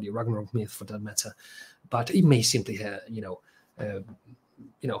myth or the Ragnarok myth, for that matter. But he may simply,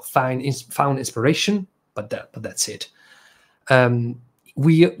 found inspiration, but that's it.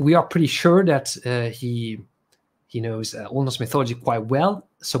 We are pretty sure that he knows Old Norse mythology quite well,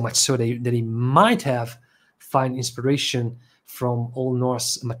 so much so that he might have found inspiration from Old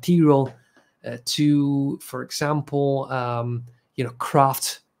Norse material to, for example,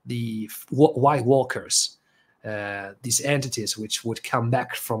 craft the White Walkers, these entities which would come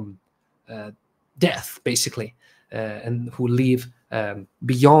back from death, basically, and who live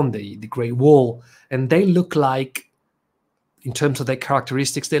beyond the Great Wall. And they look like, in terms of their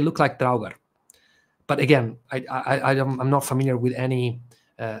characteristics, they look like Draugr. But again, I'm not familiar with any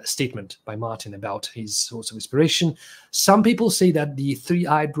statement by Martin about his source of inspiration. Some people say that the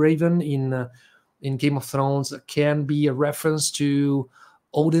three-eyed raven in Game of Thrones can be a reference to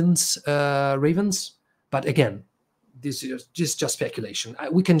Odin's ravens. But again, this is just speculation.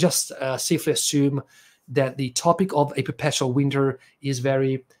 We can just safely assume that the topic of a perpetual winter is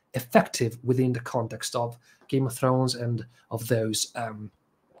very effective within the context of Game of Thrones and of those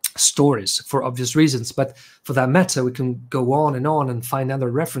stories, for obvious reasons. But for that matter, we can go on and find other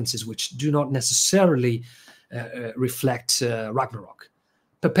references which do not necessarily reflect Ragnarok.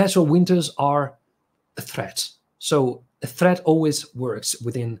 Perpetual winters are a threat. So a threat always works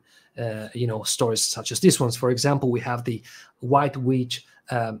within stories such as this ones. For example, we have the White Witch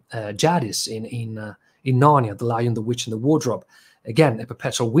Jadis in Narnia, The Lion, the Witch, and the Wardrobe. Again, a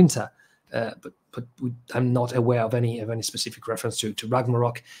perpetual winter, but I'm not aware of any specific reference to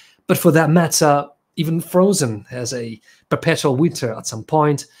Ragnarok. But for that matter, even Frozen has a perpetual winter at some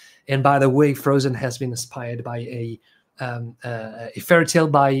point. And by the way, Frozen has been inspired by a fairy tale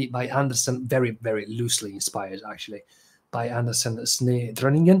by Andersen, very, very loosely inspired, actually, by Andersen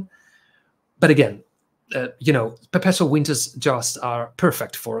Snedroningen. But again, perpetual winters just are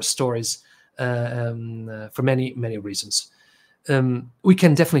perfect for stories for many, many reasons. We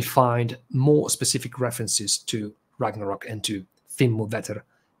can definitely find more specific references to Ragnarok and to Fimbulvetr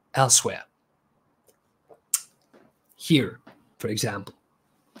elsewhere. Here, for example.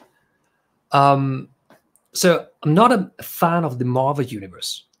 So I'm not a fan of the Marvel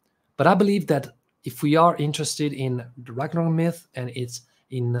universe, but I believe that if we are interested in the Ragnarok myth and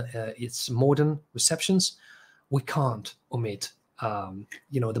its modern receptions, we can't omit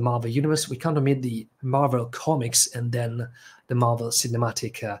the Marvel universe. We can't omit the Marvel comics and then the Marvel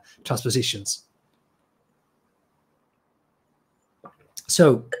cinematic transpositions.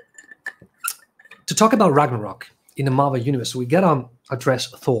 So, to talk about Ragnarok in the Marvel universe, we gotta address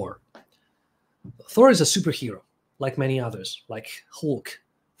Thor. Thor is a superhero, like many others, like Hulk,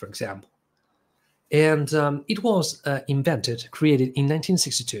 for example. And it was created in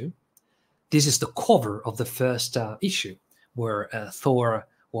 1962. This is the cover of the first issue, where Thor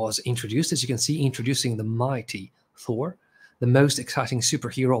was introduced, as you can see, introducing the mighty Thor, the most exciting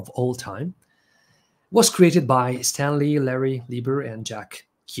superhero of all time, was created by Stanley, Larry Lieber, and Jack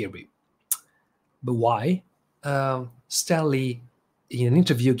Kirby. But why? Stanley, in an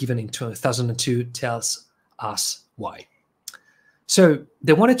interview given in 2002, tells us why. So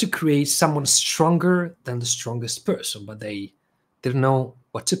they wanted to create someone stronger than the strongest person, but they didn't know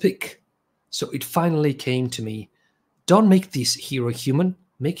what to pick. So it finally came to me, don't make this hero human,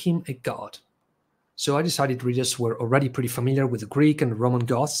 make him a god. So I decided readers were already pretty familiar with the Greek and Roman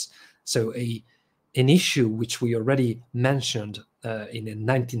gods, so an issue which we already mentioned in the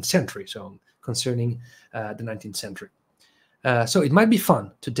 19th century, so concerning the 19th century. So it might be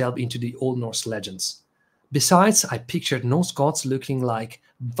fun to delve into the Old Norse legends. Besides, I pictured Norse gods looking like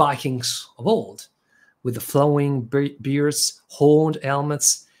Vikings of old, with the flowing beards, horned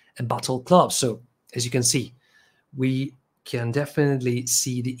helmets, and battle clubs. So as you can see, we can definitely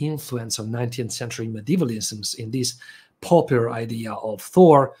see the influence of 19th century medievalisms in this popular idea of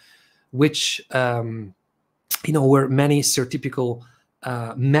Thor, which, where many stereotypical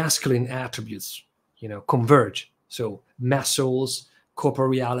masculine attributes, converge. So muscles,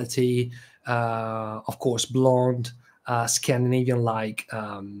 corporeality, of course, blonde, Scandinavian-like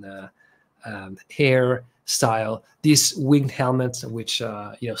hair style, these winged helmets, which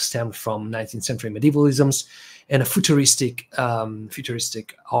stem from 19th century medievalisms, and a futuristic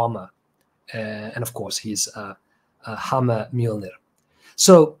armor, and of course, he's a hammer Mjolnir.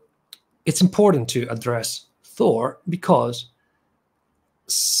 So it's important to address Thor because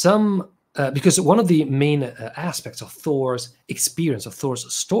one of the main aspects of Thor's experience, of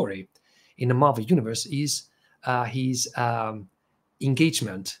Thor's story in the Marvel Universe is his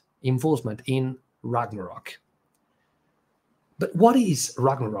involvement in Ragnarok. But what is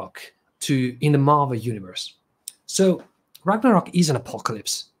Ragnarok in the Marvel Universe? So Ragnarok is an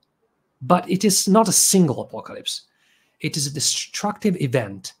apocalypse, but it is not a single apocalypse. It is a destructive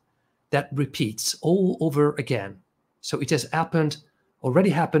event that repeats all over again. So it has already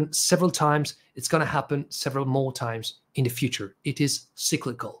happened several times. It's going to happen several more times in the future. It is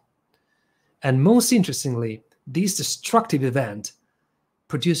cyclical. And most interestingly, this destructive event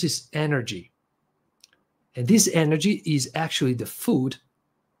produces energy. And this energy is actually the food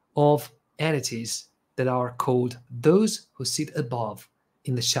of entities that are called those who sit above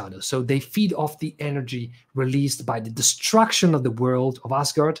in the shadow. So they feed off the energy released by the destruction of the world of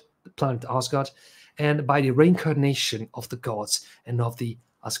Asgard, the planet Asgard, and by the reincarnation of the gods and of the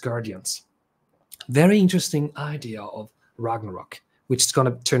Asgardians. Very interesting idea of Ragnarok, which is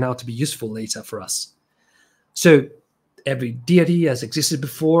going to turn out to be useful later for us. So every deity has existed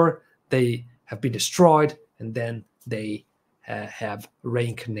before, they have been destroyed, and then they have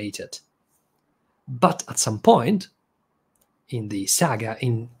reincarnated. But at some point in the saga,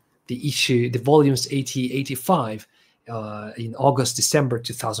 in the volumes 80-85, in August-December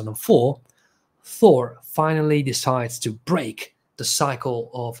 2004, Thor finally decides to break the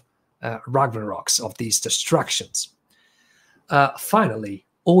cycle of Ragnaroks, of these destructions. Finally,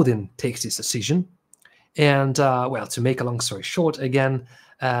 Odin takes this decision, and to make a long story short, again,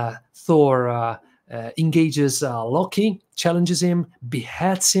 Thor engages Loki, challenges him,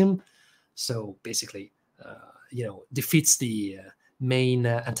 beheads him, so basically, defeats the main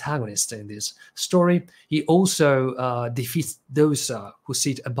antagonist in this story. He also defeats those who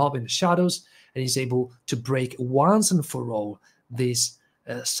sit above in the shadows, and is able to break once and for all this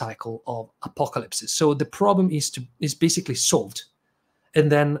cycle of apocalypses. So the problem is basically solved, and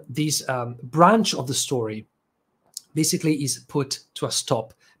then this branch of the story basically is put to a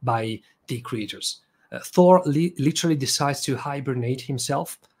stop by the creators. Thor literally decides to hibernate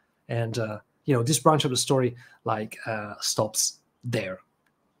himself, and this branch of the story stops there.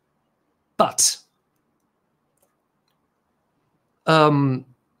 But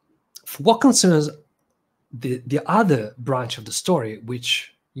for what concerns the other branch of the story,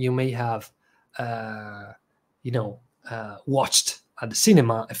 which you may have watched at the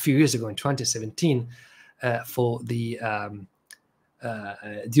cinema a few years ago in 2017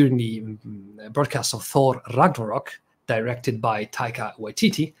 during the broadcast of Thor Ragnarok, directed by Taika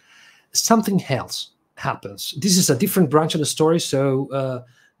Waititi, something else happens. This is a different branch of the story, so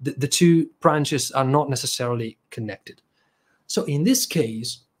the two branches are not necessarily connected. So in this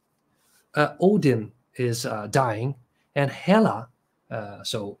case, Odin is dying, and Hela,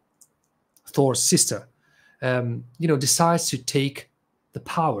 so Thor's sister, decides to take the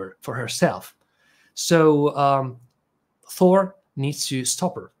power for herself. So Thor needs to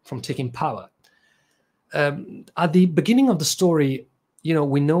stop her from taking power. At the beginning of the story,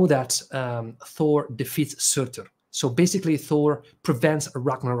 we know that Thor defeats Surtur. So basically, Thor prevents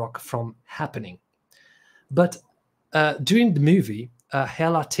Ragnarok from happening. But during the movie,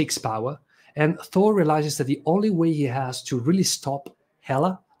 Hela takes power, and Thor realizes that the only way he has to really stop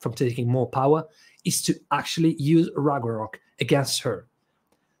Hela from taking more power is to actually use Ragnarok against her.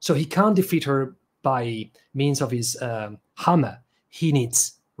 So he can't defeat her by means of his hammer. He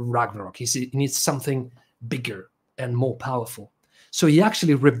needs Ragnarok. He needs something bigger and more powerful. So he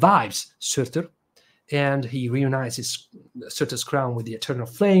actually revives Surtur, and he reunites Surtur's crown with the eternal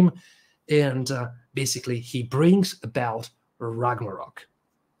flame, and basically he brings about Ragnarok.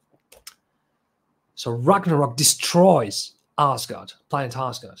 So Ragnarok destroys Asgard, planet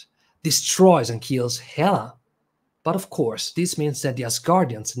Asgard, destroys and kills Hela. But of course, this means that the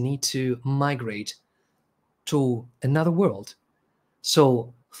Asgardians need to migrate to another world.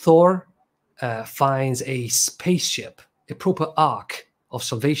 So Thor finds a spaceship, a proper ark of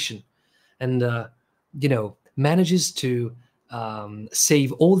salvation, and manages to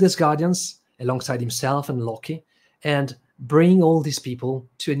save all the Asgardians alongside himself and Loki, and bring all these people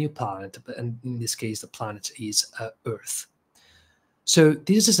to a new planet. And in this case, the planet is Earth. So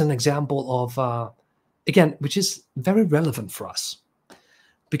this is an example of, again, which is very relevant for us,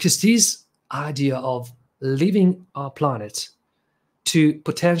 because this idea of leaving our planet to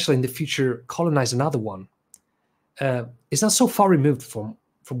potentially in the future colonize another one is not so far removed from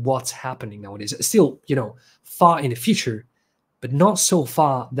what's happening nowadays. It's still, far in the future, but not so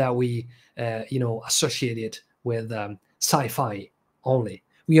far that we, associate it with sci-fi only.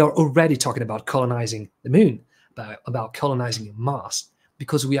 We are already talking about colonizing the moon, about colonizing Mars,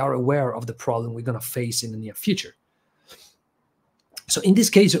 because we are aware of the problem we're going to face in the near future. So in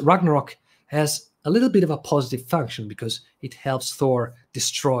this case, Ragnarok has a little bit of a positive function because it helps Thor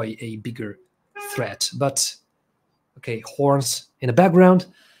destroy a bigger threat. But, okay, horns in the background,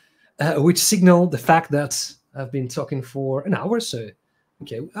 which signal the fact that I've been talking for an hour. So,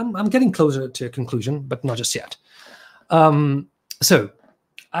 okay, I'm getting closer to a conclusion, but not just yet. So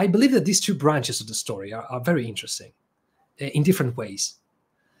I believe that these two branches of the story are very interesting in different ways.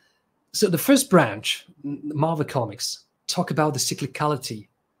 So the first branch, Marvel Comics, talk about the cyclicality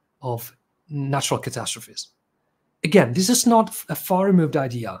of natural catastrophes. Again, this is not a far removed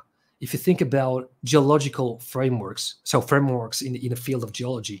idea if you think about geological frameworks, so frameworks in the field of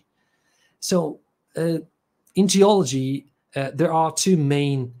geology. So in geology, there are two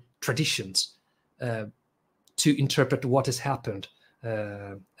main traditions to interpret what has happened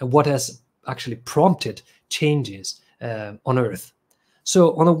and what has actually prompted changes on Earth.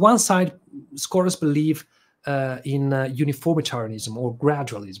 So on the one side, scholars believe in uniformitarianism or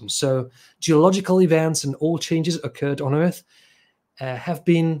gradualism. So geological events and all changes occurred on Earth have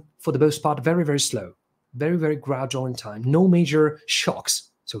been, for the most part, very, very slow, very, very gradual in time. No major shocks,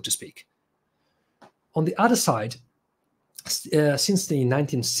 so to speak. On the other side, since the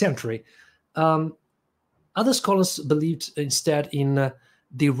 19th century, other scholars believed instead in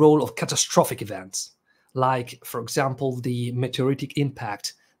the role of catastrophic events, like, for example, the meteoritic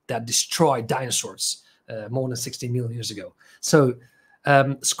impact that destroyed dinosaurs more than 60 million years ago. So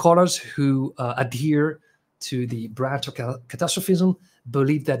scholars who adhere to the branch of catastrophism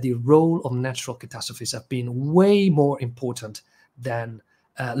believe that the role of natural catastrophes have been way more important than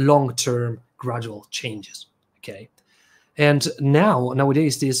long-term gradual changes. Okay, and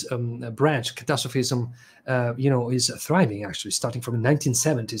nowadays this branch catastrophism, is thriving actually, starting from the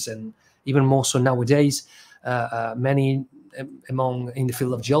 1970s and even more so nowadays. Many among in the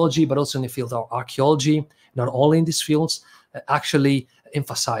field of geology, but also in the field of archaeology, not only in these fields, actually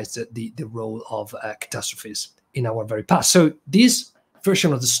emphasized the role of catastrophes in our very past. So this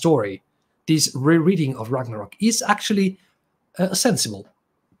version of the story, this rereading of Ragnarok, is actually sensible,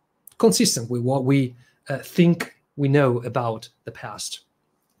 consistent with what we think we know about the past,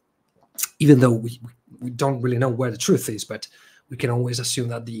 even though we don't really know where the truth is, but we can always assume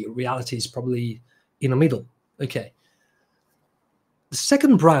that the reality is probably in the middle. Okay. The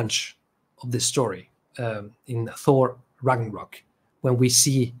second branch of this story in Thor Ragnarok, when we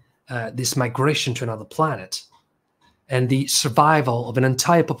see this migration to another planet and the survival of an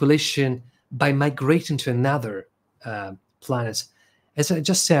entire population by migrating to another planet, as I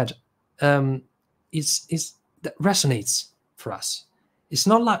just said, that resonates for us. It's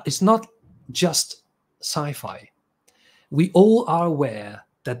not just sci-fi. We all are aware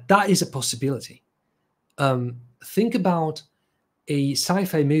that that is a possibility. Think about a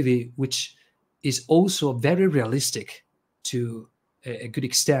sci-fi movie which is also very realistic to a good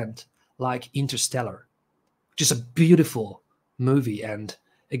extent, like Interstellar, which is a beautiful movie, and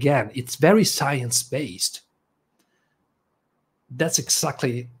again, it's very science-based. That's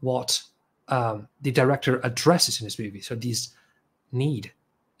exactly what the director addresses in this movie. So this need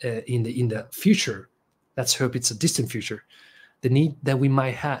in the future let's hope it's a distant future, the need that we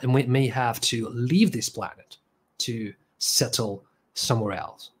may have to leave this planet to settle somewhere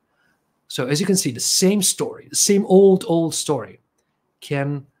else. So as you can see, the same story, the same old story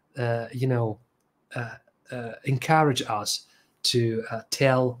can, encourage us to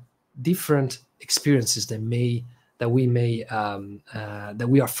tell different experiences that we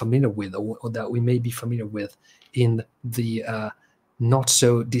are familiar with, or that we may be familiar with in the not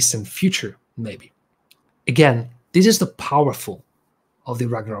so distant future, maybe. Again, this is the powerful of the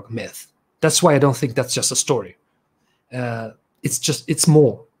Ragnarok myth. That's why I don't think that's just a story. It's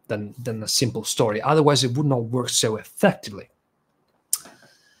more than a simple story. Otherwise, it would not work so effectively.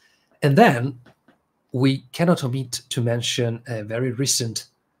 And then we cannot omit to mention a very recent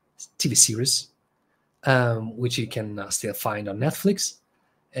TV series, which you can still find on Netflix,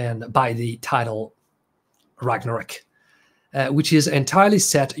 and by the title Ragnarøkr, which is entirely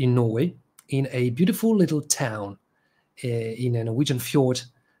set in Norway, in a beautiful little town in a Norwegian fjord,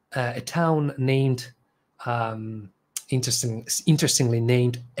 a town named, interestingly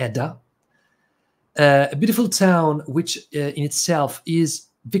named Edda, a beautiful town which in itself is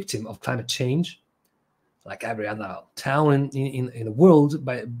victim of climate change, like every other town in the world,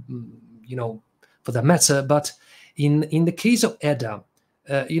 for that matter. But in the case of Edda,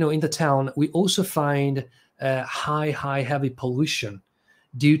 in the town, we also find heavy pollution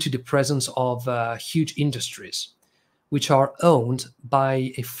due to the presence of huge industries, which are owned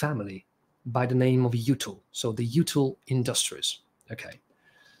by a family by the name of Utul. So the Utul Industries. Okay,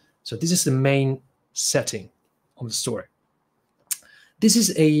 so this is the main setting of the story. This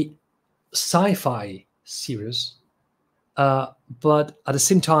is a sci-fi series, but at the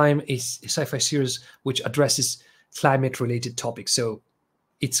same time, a sci-fi series which addresses climate-related topics. So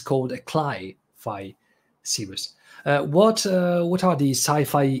it's called a cli-fi series. What are the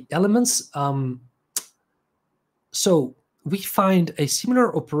sci-fi elements? So we find a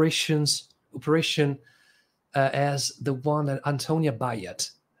similar operation as the one that Antonia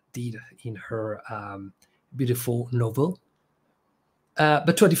Bayet did in her beautiful novel,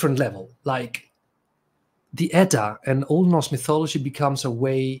 but to a different level. Like the Edda and Old Norse mythology becomes a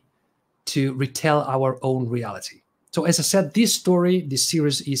way to retell our own reality. So as I said, this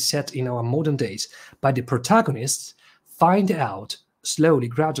series is set in our modern days, but the protagonists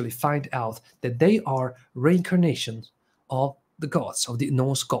gradually find out that they are reincarnations of the gods, of the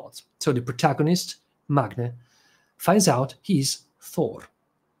Norse gods. So the protagonist, Magne, finds out he's Thor.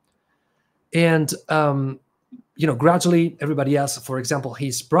 And, gradually everybody else, for example,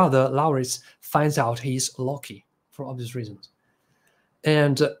 his brother, Lauritz, finds out he's Loki, for obvious reasons.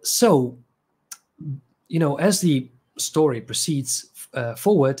 And so, as the story proceeds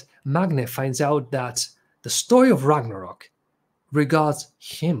forward, Magne finds out that the story of Ragnarok regards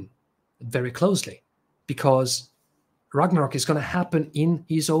him very closely, because Ragnarok is going to happen in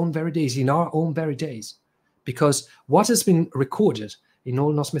his own very days, in our own very days, because what has been recorded in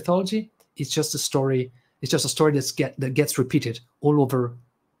Old Norse mythology is just a story. It's just a story that gets repeated all over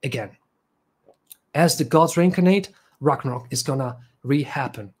again. As the gods reincarnate, Ragnarok is going to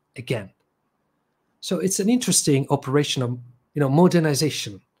re-happen again. So it's an interesting operation of,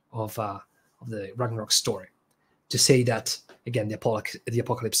 modernization of the Ragnarok story, to say that, again, the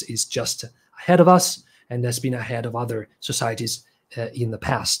apocalypse is just ahead of us and has been ahead of other societies in the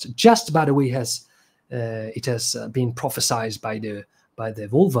past. Just, by the way, it has been prophesied by the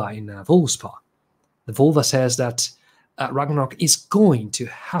Volva in Voluspa. The Volva says that Ragnarok is going to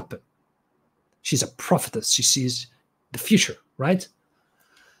happen. She's a prophetess. She sees the future, right?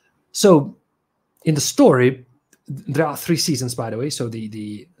 So in the story, there are 3 seasons, by the way. So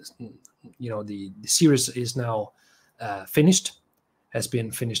the series is now finished, has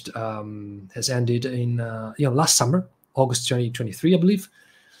ended in last summer, August 2023, I believe.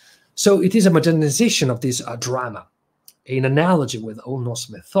 So it is a modernization of this drama, in analogy with Old Norse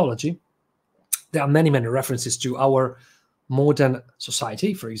mythology. There are many references to our modern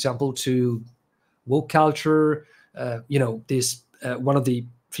society, for example, to woke culture. One of the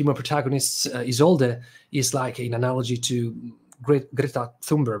female protagonists, Isolde, is like an analogy to Greta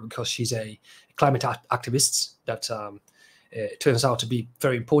Thunberg, because she's a climate activist that turns out to be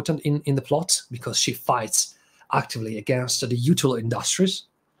very important in the plot, because she fights actively against the Utul Industries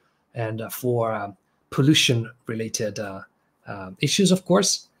and for pollution-related issues, of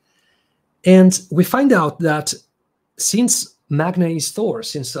course. And we find out that since Magne is Thor,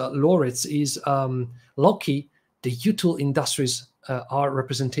 since Lauritz is Loki, the Utul Industries are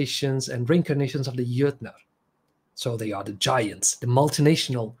representations and reincarnations of the Jötnar. So they are the giants, the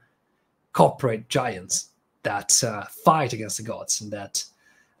multinational corporate giants that fight against the gods and that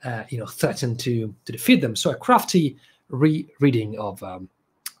threaten to defeat them. So a crafty reading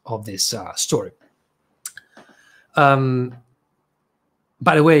of this story.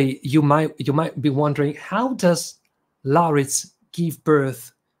 By the way, you might be wondering, how does Lauritz give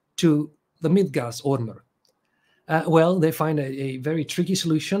birth to the Midgardsormr? Well, they find a very tricky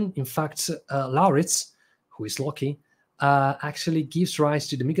solution. In fact, Lauritz, who is Loki, actually gives rise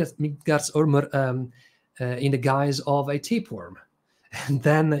to the Midgardsormr in the guise of a tapeworm. And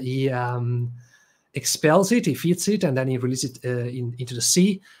then he expels it, he feeds it, and then he releases it into the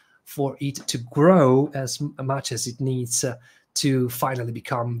sea for it to grow as much as it needs to finally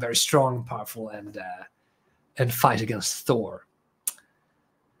become very strong and powerful and fight against Thor.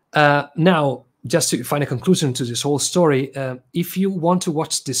 Now, just to find a conclusion to this whole story, if you want to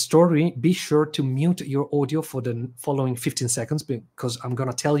watch this story, be sure to mute your audio for the following 15 seconds, because I'm going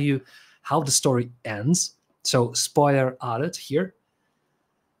to tell you how the story ends. So, spoiler alert here.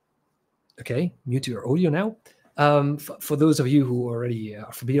 Okay, mute your audio now. For those of you who already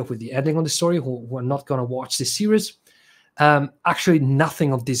are familiar with the ending of the story, who are not going to watch this series, actually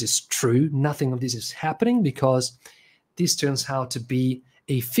nothing of this is true. Nothing of this is happening, because this turns out to be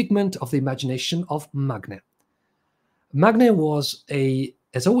a figment of the imagination of Magne. Magne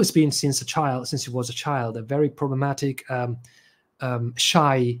has always been since he was a child, a very problematic,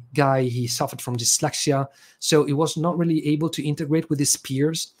 shy guy. He suffered from dyslexia, so he was not really able to integrate with his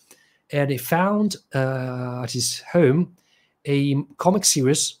peers. And he found at his home a comic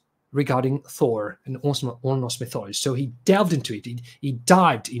series regarding Thor and Norse mythology. So he delved into it. He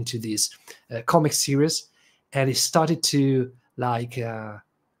dived into this comic series, and he started to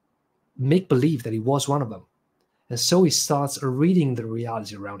make believe that he was one of them. And so he starts reading the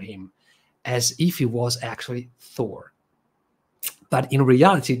reality around him as if he was actually Thor. But in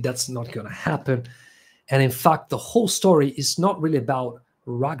reality, that's not going to happen. And in fact, the whole story is not really about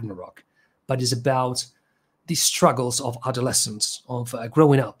Ragnarok, but is about the struggles of adolescence, of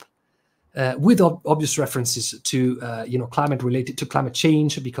growing up, with obvious references to climate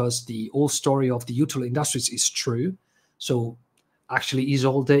change, because the old story of the utility industries is true. So actually,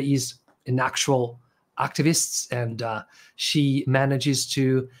 Isolde is an actual activist, and she manages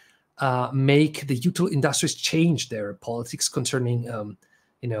to make the utility industries change their politics concerning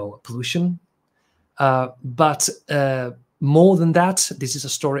pollution. But more than that, this is a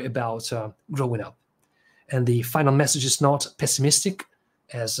story about growing up. And the final message is not pessimistic,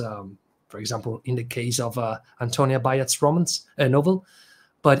 as, for example, in the case of Antonia Bayat's novel,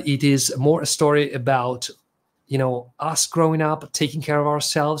 but it is more a story about, us growing up, taking care of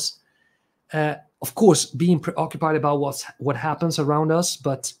ourselves. Of course, being preoccupied about what happens around us,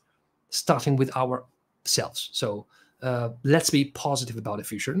 but starting with ourselves. So let's be positive about the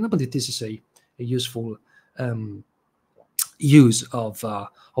future. And I believe this is a useful use of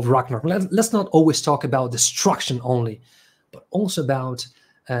Ragnarok. Let's not always talk about destruction only, but also about,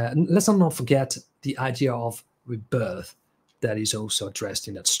 let's not forget the idea of rebirth that is also addressed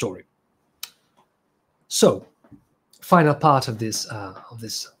in that story. So, final part of this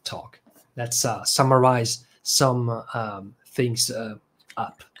talk. Let's summarize some things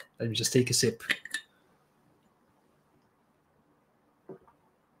up. Let me just take a sip.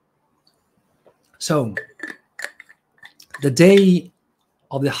 So, the day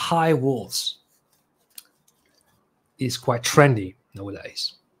of the high walls is quite trendy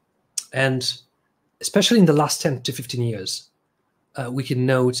nowadays. And especially in the last 10 to 15 years, we can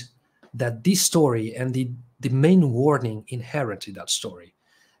note that this story and the main warning inherent in that story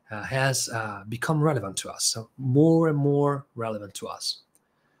has become relevant to us, so more and more relevant to us.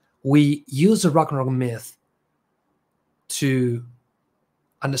 We use the Ragnarok myth to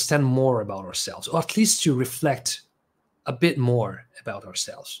understand more about ourselves, or at least to reflect a bit more about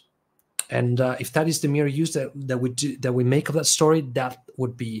ourselves. And if that is the mere use that we make of that story, that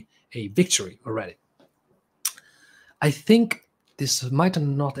would be a victory already. I think this might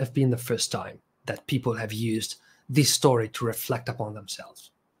not have been the first time that people have used this story to reflect upon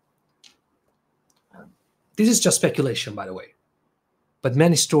themselves. This is just speculation, by the way, but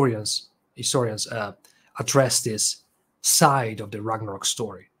many historians address this side of the Ragnarok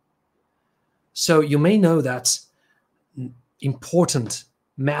story. So you may know that important,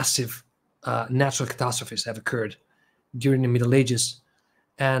 massive natural catastrophes have occurred during the Middle Ages,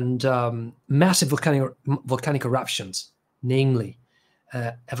 and massive volcanic eruptions, namely,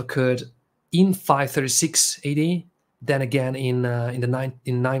 have occurred in 536 AD, then again in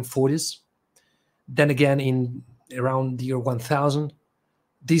 940s, then again in around the year 1000.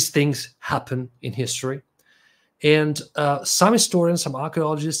 These things happen in history, and some historians, some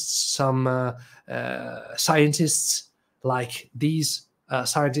archaeologists, some scientists, like these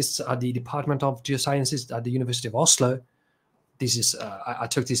scientists at the Department of Geosciences at the University of Oslo. This is I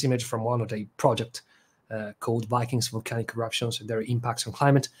took this image from one of the project called Vikings Volcanic Eruptions and Their Impacts on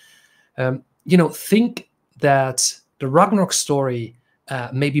Climate. Think that the Ragnarok story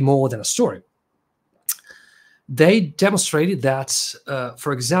may be more than a story. They demonstrated that,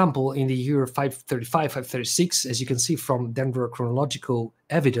 for example, in the year 535, 536, as you can see from dendrochronological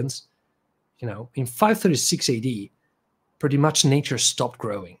evidence, in 536 AD, pretty much nature stopped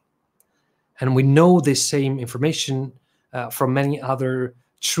growing. And we know this same information from many other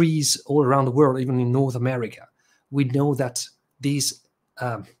trees all around the world, even in North America. We know that this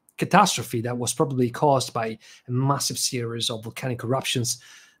catastrophe that was probably caused by a massive series of volcanic eruptions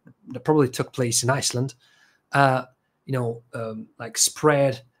that probably took place in Iceland,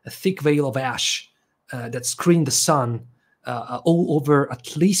 spread a thick veil of ash that screened the sun all over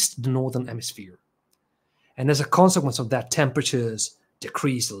at least the northern hemisphere. And as a consequence of that, temperatures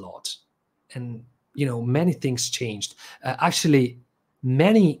decreased a lot. And, many things changed. Actually,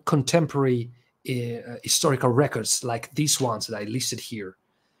 many contemporary historical records, like these ones that I listed here,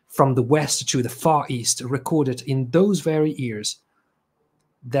 from the west to the far east, recorded in those very years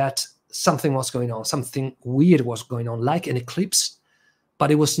that something was going on, something weird was going on, like an eclipse,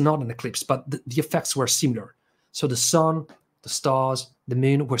 but it was not an eclipse, but the effects were similar. So the sun, the stars, the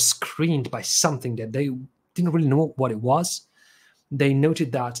moon were screened by something that they didn't really know what it was. They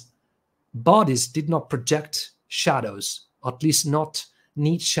noted that bodies did not project shadows, or at least not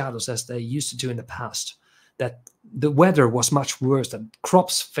neat shadows as they used to do in the past, that the weather was much worse, that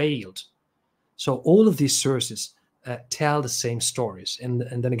crops failed. So all of these sources tell the same stories. And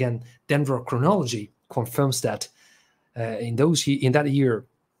then again, dendrochronology confirms that in that year,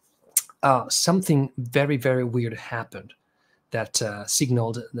 something very, very weird happened that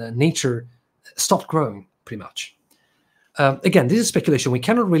signaled that nature stopped growing, pretty much. Again, this is speculation. We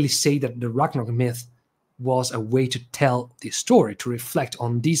cannot really say that the Ragnarok myth was a way to tell the story, to reflect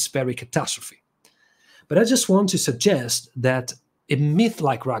on this very catastrophe. But I just want to suggest that a myth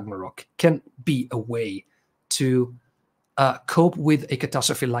like Ragnarok can be a way to cope with a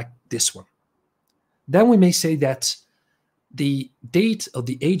catastrophe like this one. Then we may say that the date or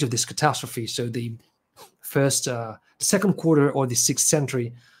the age of this catastrophe, so the second quarter or the 6th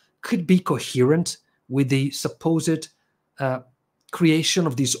century, could be coherent with the supposed creation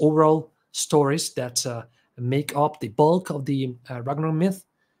of these oral stories that make up the bulk of the Ragnarok myth,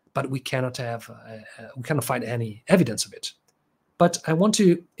 but we cannot find any evidence of it. But I want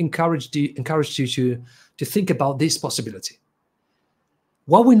to encourage you to think about this possibility.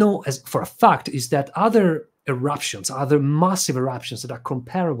 What we know for a fact is that other massive eruptions that are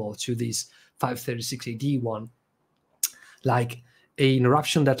comparable to this 536 AD one, like an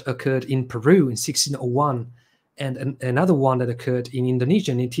eruption that occurred in Peru in 1601 and another one that occurred in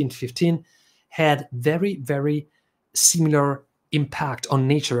Indonesia in 1815, had very, very similar impact on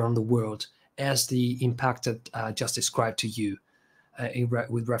nature around the world as the impact that I just described to you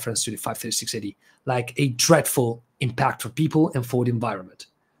with reference to the 536 AD, like a dreadful impact for people and for the environment.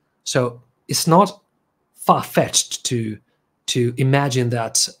 So it's not far-fetched to imagine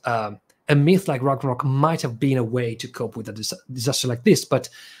that a myth like Ragnarok might have been a way to cope with a disaster like this, but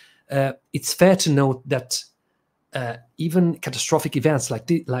it's fair to note that even catastrophic events like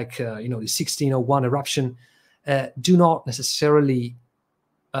the 1601 eruption do not necessarily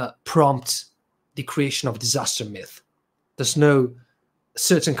prompt the creation of a disaster myth. There's no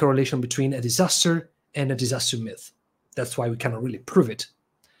certain correlation between a disaster and a disaster myth. That's why we cannot really prove it.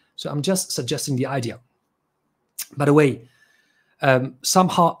 So I'm just suggesting the idea. By the way, some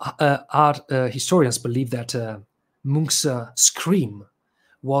art historians believe that Munch's Scream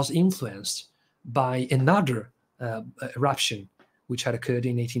was influenced by another eruption which had occurred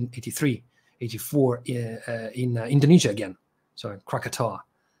in 1883, 84 in Indonesia again, so Krakatoa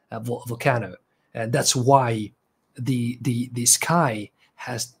volcano. And that's why the sky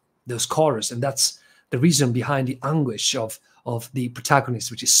has those colors, and that's the reason behind the anguish of the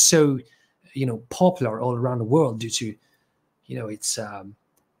protagonist, which is so popular all around the world due to its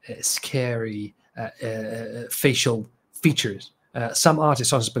scary facial features. Some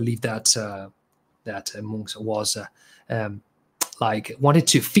artists also believe that Munch was wanted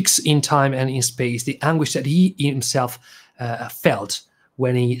to fix in time and in space the anguish that he himself felt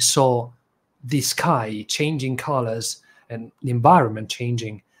when he saw the sky changing colors and the environment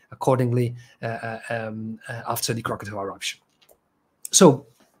changing accordingly after the Krakatoa eruption. So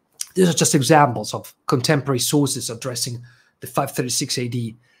these are just examples of contemporary sources addressing the 536 AD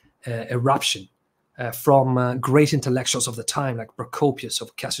eruption from great intellectuals of the time, like Procopius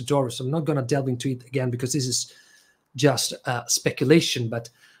of Cassiodorus. I'm not going to delve into it again because this is just speculation, but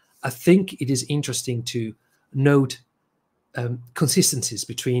I think it is interesting to note consistencies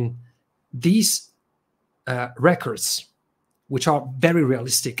between these records, which are very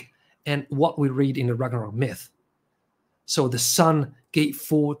realistic, and what we read in the Ragnarok myth. So the sun gave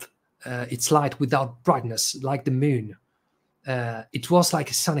forth its light without brightness, like the moon. It was like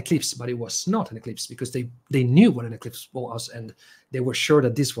a sun eclipse, but it was not an eclipse, because they knew what an eclipse was, and they were sure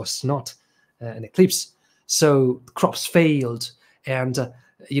that this was not an eclipse. So crops failed, and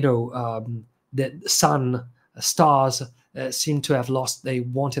the sun, stars seemed to have lost their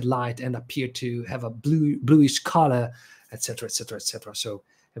wanted light and appeared to have a bluish color, etc., etc., etc. So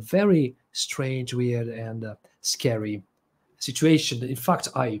a very strange, weird, and scary situation. In fact,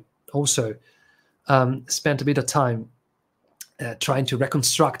 I also spent a bit of time trying to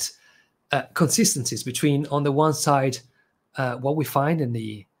reconstruct consistencies between, on the one side, what we find in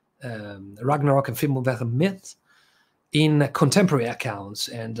the Ragnarok and Fimbulvether myth, in contemporary accounts,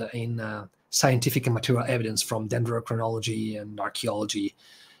 and in scientific and material evidence from dendrochronology and archaeology,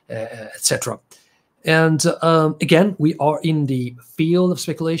 etc. And again, we are in the field of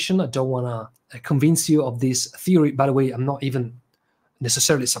speculation. I don't want to convince you of this theory. By the way, I'm not even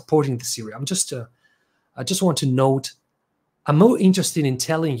necessarily supporting this theory. I just want to note, I'm more interested in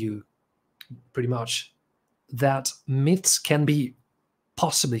telling you, pretty much, that myths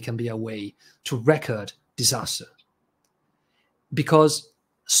possibly can be a way to record disaster. Because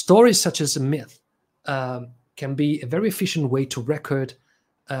stories such as a myth can be a very efficient way to record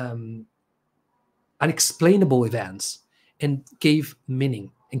unexplainable events and give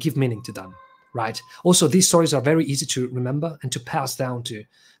meaning to them, right? Also, these stories are very easy to remember and to pass down to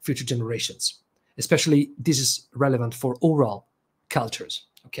future generations. Especially, this is relevant for oral cultures,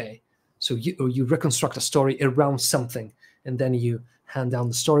 okay? So you reconstruct a story around something, and then you hand down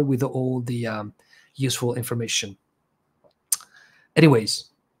the story with all the useful information. Anyways,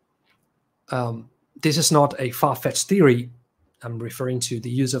 this is not a far-fetched theory. I'm referring to the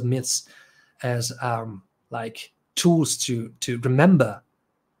use of myths as like tools to remember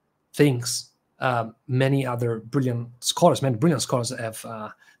things. Many brilliant scholars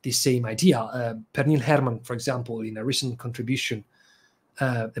have the same idea. Pernille Herman, for example, in a recent contribution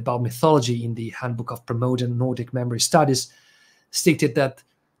about mythology in the Handbook of Promoted Nordic Memory Studies, stated that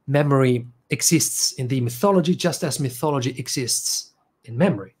memory exists in the mythology just as mythology exists in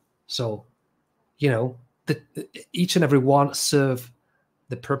memory. So, each and every one serve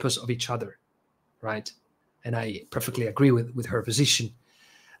the purpose of each other, right? And I perfectly agree with her position.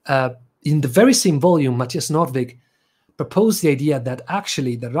 In the very same volume, Matthias Nordvig proposed the idea that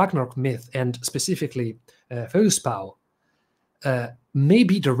actually the Ragnarok myth, and specifically Völuspá, may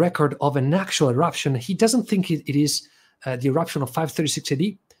be the record of an actual eruption. He doesn't think it is the eruption of 536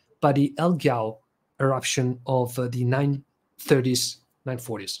 AD, but the Elgau eruption of the 930s,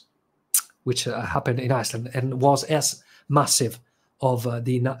 940s, which happened in Iceland and was as massive of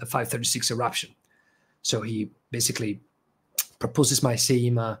the 536 eruption. So he basically proposes my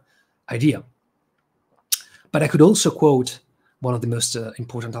same idea. But I could also quote one of the most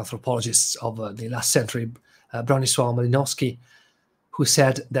important anthropologists of the last century, Bronisław Malinowski, who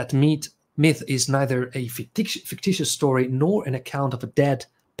said that myth is neither a fictitious story nor an account of a dead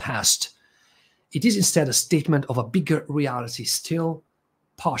past. It is instead a statement of a bigger reality still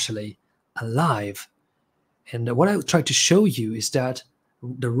partially alive. And what I would try to show you is that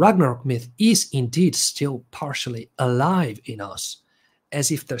the Ragnarok myth is indeed still partially alive in us,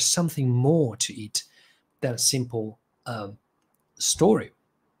 as if there's something more to it than a simple story.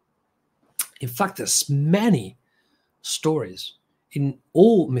 In fact, there's many stories in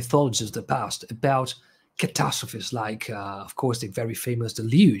all mythologies of the past about catastrophes, like, of course, the very famous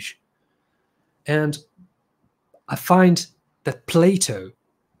deluge. And I find that Plato,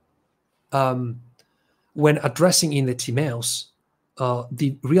 when addressing in the Timaeus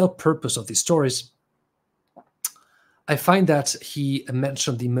the real purpose of these stories, I find that he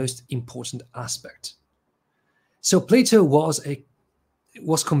mentioned the most important aspect. So Plato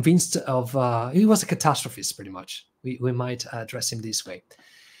was convinced of, he was a catastrophist, pretty much. We might address him this way.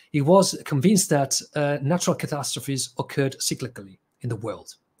 He was convinced that natural catastrophes occurred cyclically in the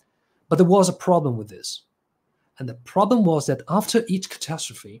world. But there was a problem with this. And the problem was that after each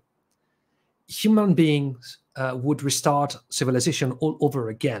catastrophe, human beings would restart civilization all over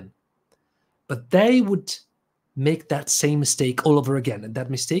again. But they would make that same mistake all over again. And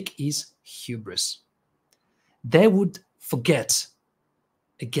that mistake is hubris. They would forget,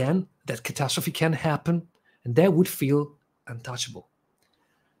 again, that catastrophe can happen, and they would feel untouchable.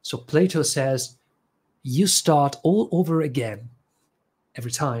 So Plato says, you start all over again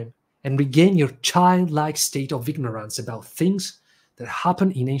every time, and regain your childlike state of ignorance about things that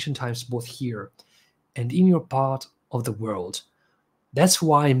happened in ancient times, both here and in your part of the world. That's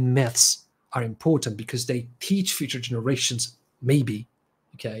why myths are important, because they teach future generations, maybe,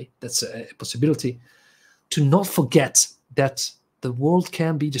 okay, that's a possibility, to not forget that the world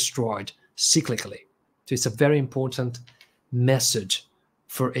can be destroyed cyclically. So it's a very important message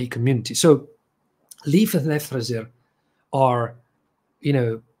for a community. So Leif and Eftrazir are,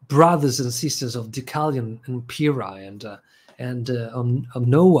 brothers and sisters of Deucalion and Pyrrha and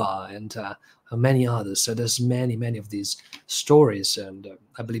Noah and many others. So there's many of these stories, and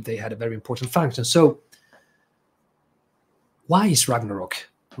I believe they had a very important function. So why is Ragnarok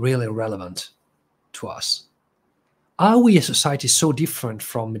really relevant to us? Are we a society so different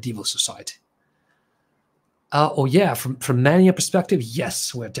from medieval society? From many a perspective,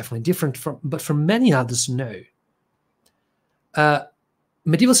 yes, we're definitely different but from many others, no.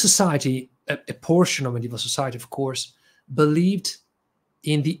 Medieval society, a portion of medieval society, of course, believed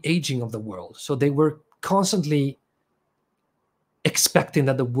in the aging of the world. So they were constantly expecting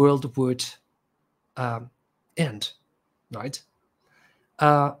that the world would end, right?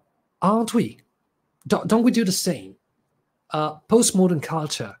 Aren't we? Don't we do the same? Postmodern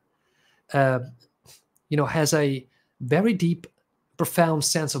culture, has a very deep, profound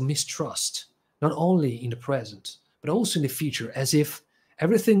sense of mistrust, not only in the present, but also in the future, as if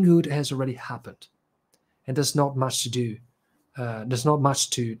everything good has already happened, and there's not much to do. There's not much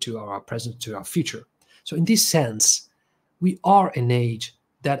to our present, to our future. So in this sense, we are an age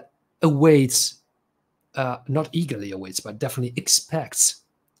that awaits, not eagerly awaits, but definitely expects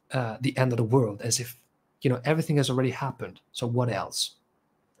the end of the world, as if, everything has already happened. So what else?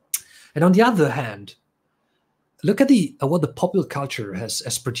 And on the other hand, look at what the popular culture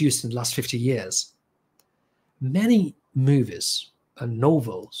has produced in the last 50 years. Many movies and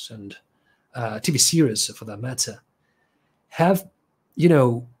novels and TV series, for that matter, have,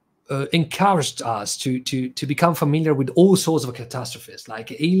 encouraged us to become familiar with all sorts of catastrophes,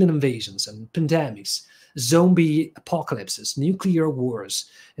 like alien invasions and pandemics, zombie apocalypses, nuclear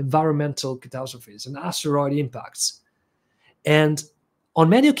wars, environmental catastrophes, and asteroid impacts. And on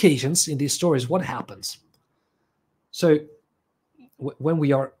many occasions in these stories, what happens? So when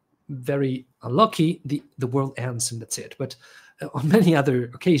we are very unlucky, the world ends and that's it. But on many other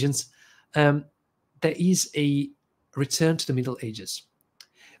occasions, there is a return to the Middle Ages.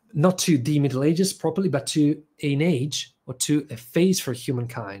 Not to the Middle Ages properly, but to an age or to a phase for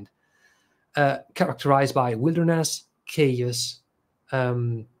humankind characterized by wilderness, chaos,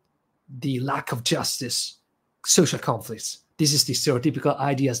 the lack of justice, social conflicts. This is the stereotypical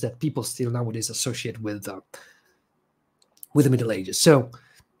ideas that people still nowadays associate with the Middle Ages. So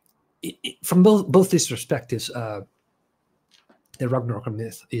from both these perspectives, the Ragnarøkr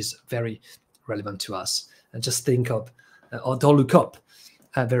myth is very relevant to us. And just think of, or don't look up,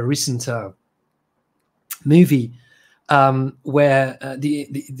 a very recent movie where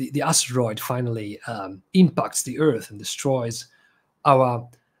the asteroid finally impacts the Earth and destroys our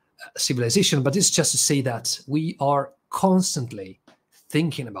civilization. But it's just to say that we are constantly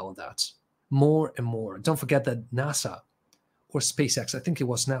thinking about that more and more. Don't forget that NASA or SpaceX, I think it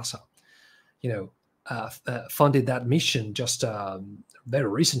was NASA, funded that mission just very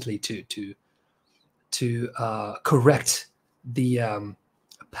recently to correct the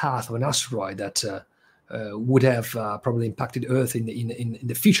path of an asteroid that would have probably impacted Earth in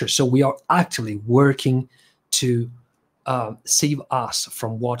the future. So we are actively working to save us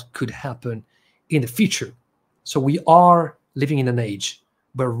from what could happen in the future. So we are living in an age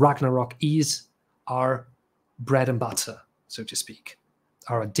where Ragnarok is our bread and butter, so to speak,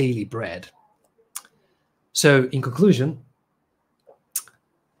 our daily bread. So in conclusion,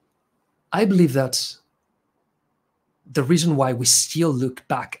 I believe that the reason why we still look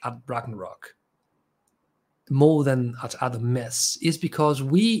back at Ragnarok more than at other myths is because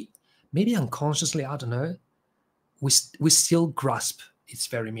we, maybe unconsciously, I don't know, we still grasp its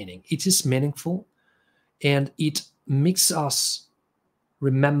very meaning. It is meaningful, and it makes us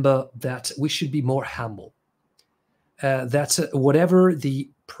remember that we should be more humble. That whatever the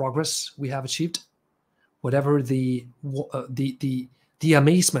progress we have achieved, whatever the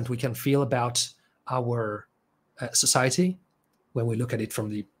amazement we can feel about our society, when we look at it from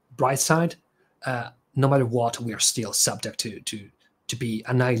the bright side, no matter what, we are still subject to be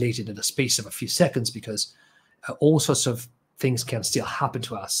annihilated in the space of a few seconds, because all sorts of things can still happen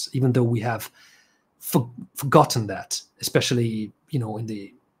to us, even though we have forgotten that. Especially,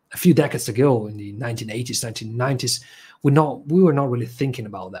 a few decades ago, in the 1980s, 1990s, we were not really thinking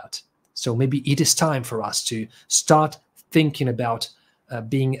about that. So maybe it is time for us to start thinking about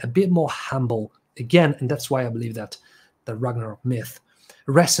being a bit more humble again, and that's why I believe that the Ragnarok myth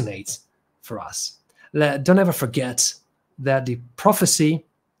resonates for us. Don't ever forget that the prophecy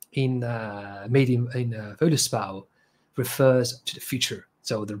made in Völuspá refers to the future.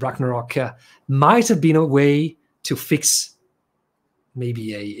 So the Ragnarok might have been a way to fix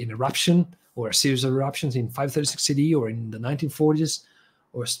maybe an eruption or a series of eruptions in 536 AD or in the 1940s,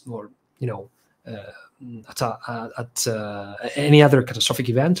 or at any other catastrophic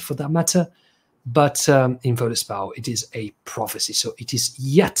event for that matter. But in Völuspá, it is a prophecy, so it is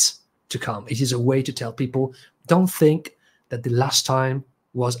yet to come. It is a way to tell people, don't think that the last time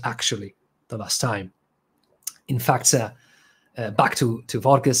was actually the last time. In fact, back to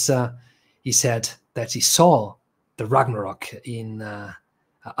Borges, he said that he saw the Ragnarok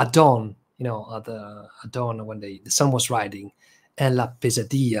at dawn, at dawn when the sun was riding, and la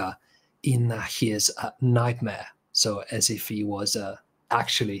pesadilla in his nightmare. So as if he was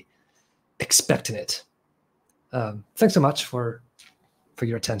actually expecting it. Thanks so much for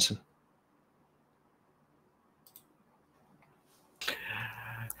your attention.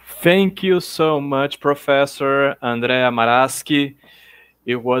 Thank you so much, Professor Andrea Maraschi.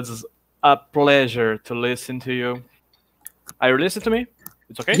 It was a pleasure to listen to you. Are you listening to me?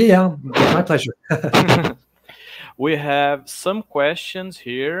 It's okay? Yeah, my pleasure. We have some questions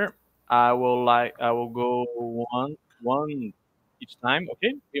here. I will go one each time.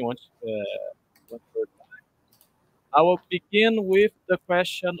 Okay? One per time. I will begin with the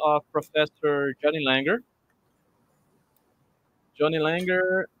question of Professor Johnny Langer. Johnny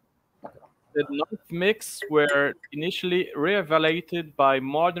Langer, the North mix were initially re-evaluated by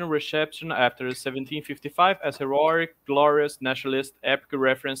modern reception after 1755 as heroic, glorious, nationalist, epic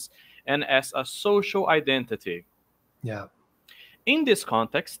reference, and as a social identity. Yeah. In this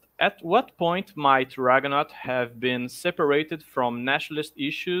context, at what point might Ragnarök have been separated from nationalist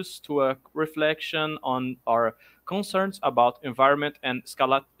issues to a reflection on our concerns about environment and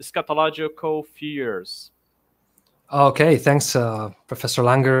eschatological fears? Okay, thanks, Professor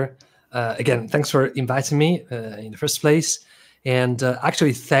Langer. Again, thanks for inviting me in the first place. And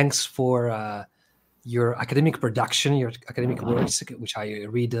actually, thanks for your academic production, your academic works, which I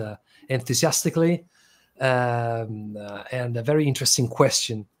read enthusiastically. And a very interesting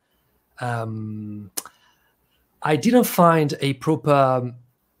question. I didn't find a proper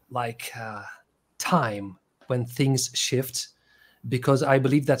time when things shift, because I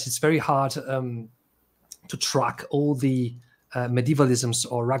believe that it's very hard to track all the medievalisms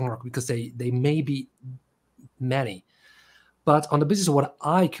or Ragnarök, because they may be many. But on the basis of what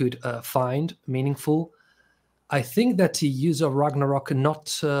I could find meaningful, I think that the use of Ragnarök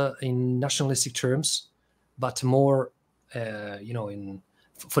not in nationalistic terms, but more,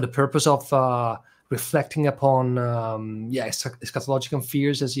 for the purpose of reflecting upon, eschatological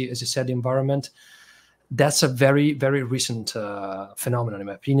fears, as you said, the environment. That's a very, very recent phenomenon, in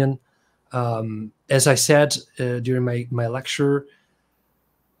my opinion. As I said during my lecture,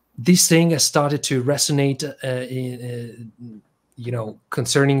 this thing has started to resonate,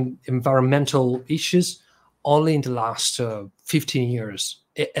 concerning environmental issues only in the last 15 years,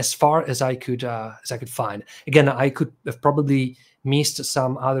 as far as I could find. Again, I could have probably missed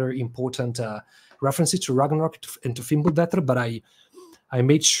some other important references to Ragnarök and to Fimbulvetr, but I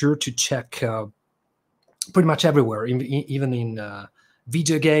made sure to check pretty much everywhere, even in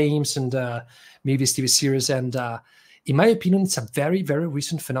video games and movies, TV series, and in my opinion, it's a very, very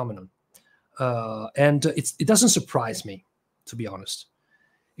recent phenomenon, and it doesn't surprise me, to be honest.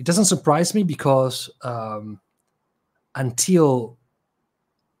 It doesn't surprise me because until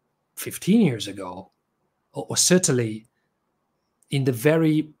 15 years ago, or certainly at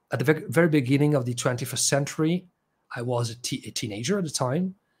the very beginning of the 21st century, I was a teenager at the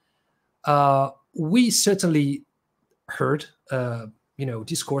time. We certainly heard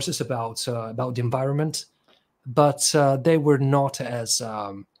discourses about the environment, but they were not as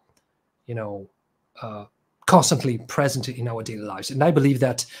constantly present in our daily lives. And I believe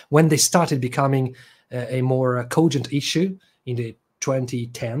that when they started becoming a more cogent issue in the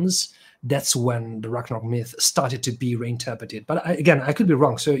 2010s, that's when the Ragnarök myth started to be reinterpreted. But again, I could be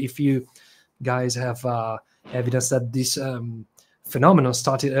wrong. So if you guys have evidence that this phenomenon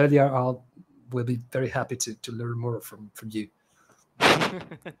started earlier, we'll be very happy to learn more from you.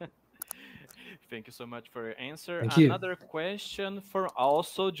 Thank you so much for your answer. Thank you. Another question for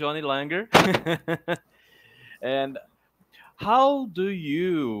also Johnny Langer. And how do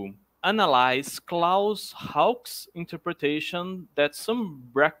you analyze Klaus Hauck's interpretation that some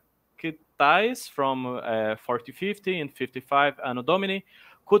bracketize from 4050 and 55 Anno Domini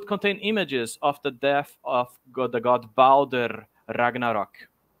could contain images of the death of the god Balder Ragnarøkr?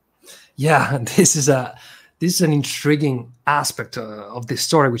 Yeah, this is an intriguing aspect of this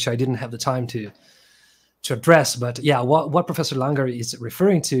story, which I didn't have the time to address. But yeah, what Professor Langer is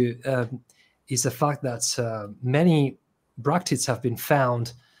referring to is the fact that many bracteates have been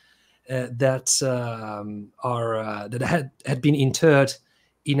found that had been interred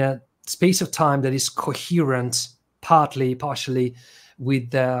in a space of time that is coherent, partially, with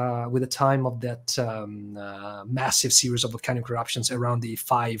the time of that massive series of volcanic eruptions around the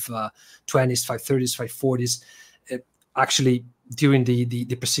 520s, 530s, 540s, actually during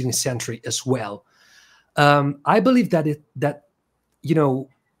the preceding century as well. I believe that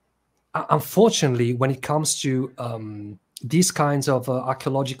unfortunately, when it comes to these kinds of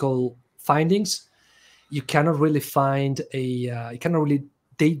archaeological findings, you cannot really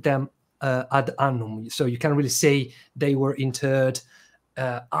date them ad annum. So you can't really say they were interred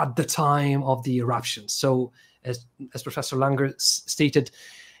at the time of the eruption. So as Professor Langer stated,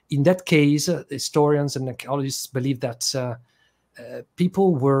 in that case, historians and archaeologists believe that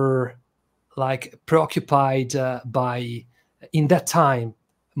people were like preoccupied by, in that time,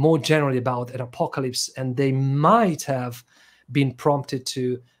 more generally about an apocalypse, and they might have been prompted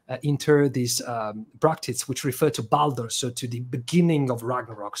to inter these bracteates, which refer to Baldur, so to the beginning of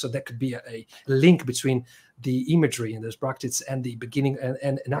Ragnarok. So that could be a link between the imagery in those bracteates and the beginning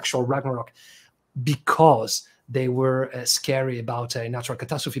and an actual Ragnarok, because they were scary about a natural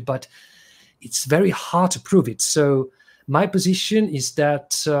catastrophe. But it's very hard to prove it. So my position is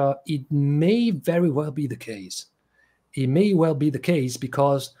that it may very well be the case. It may well be the case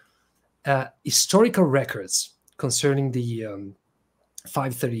because historical records concerning the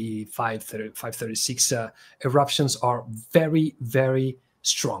 536 eruptions are very, very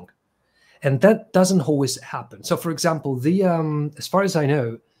strong. And that doesn't always happen. So, for example, the as far as I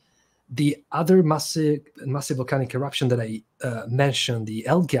know, the other massive volcanic eruption that I mentioned, the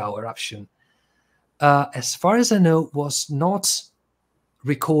Elgau eruption, as far as I know, was not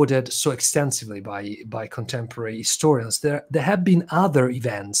recorded so extensively by contemporary historians. There have been other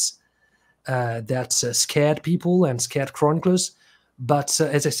events that scared people and scared chroniclers, but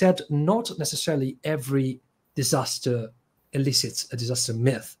as I said, not necessarily every disaster elicits a disaster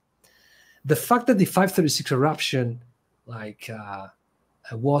myth. The fact that the 536 eruption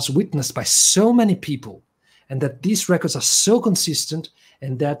was witnessed by so many people, and that these records are so consistent,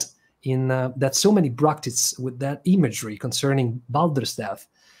 and that that so many bracteates with that imagery concerning Baldur's death,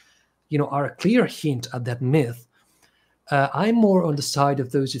 are a clear hint at that myth. I'm more on the side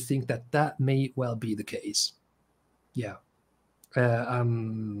of those who think that may well be the case. Yeah. I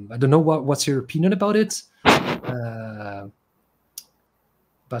don't know what's your opinion about it,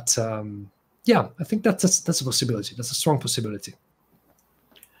 but yeah, I think that's a possibility. That's a strong possibility.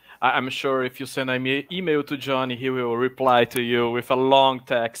 I'm sure if you send an email to Johnny, he will reply to you with a long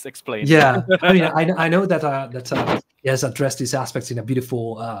text explaining. Yeah, I mean, I know that he has addressed these aspects in a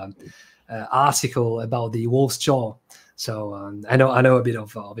beautiful article about the wolf's jaw. So I know a bit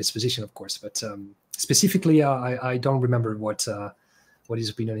of his position, of course, but specifically, I don't remember what his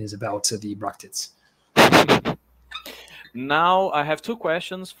opinion is about the bracteates. Now I have two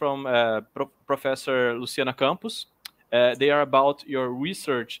questions from Professor Luciana Campos. They are about your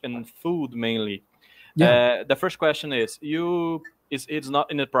research in food mainly. Yeah. The first question is, it's not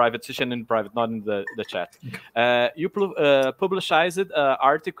in the private session, in private, not in the chat. Okay. You published an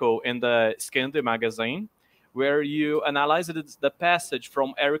article in the Scandi magazine where you analyzed the passage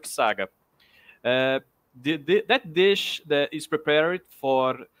from Eric's saga. That dish that is prepared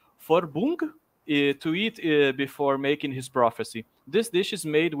for Forbung to eat before making his prophecy. This dish is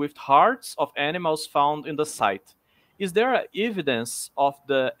made with hearts of animals found in the site. Is there evidence of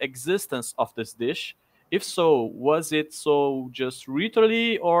the existence of this dish? If so, was it so just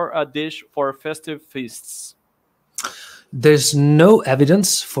ritually or a dish for festive feasts? There's no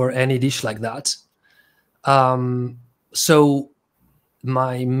evidence for any dish like that. So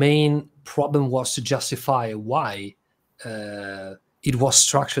my main problem was to justify why it was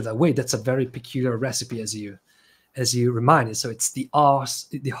structured that way. That's a very peculiar recipe, as you reminded. So it's the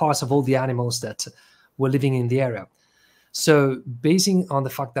hearts of all the animals that were living in the area. So basing on the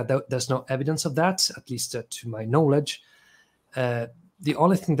fact that there's no evidence of that, at least to my knowledge, the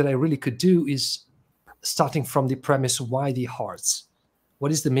only thing that I really could do is starting from the premise, why the hearts?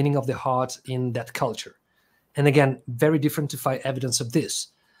 What is the meaning of the heart in that culture? And again, very different to find evidence of this.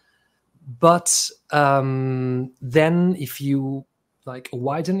 But then if you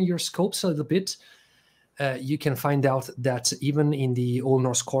widen your scopes a little bit, you can find out that even in the Old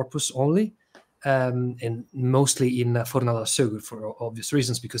Norse corpus only, and mostly in Fornalarsögur for obvious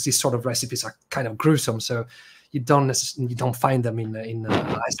reasons, because these sort of recipes are kind of gruesome. So you don't find them in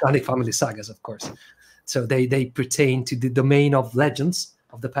Icelandic family sagas, of course. So they pertain to the domain of legends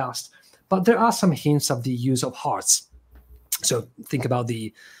of the past. But there are some hints of the use of hearts. So think about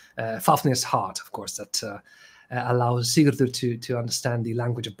the Fafnir's heart, of course, that allows Sigurdur to understand the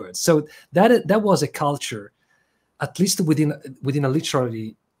language of birds. So that was a culture, at least within a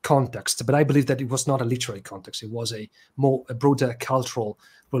literary context. But I believe that it was not a literary context. It was a broader cultural,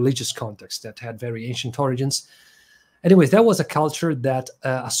 religious context that had very ancient origins. Anyways, that was a culture that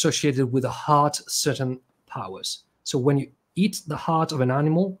associated with the heart certain powers. So when you eat the heart of an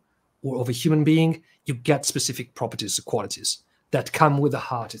animal or of a human being, you get specific properties or qualities that come with the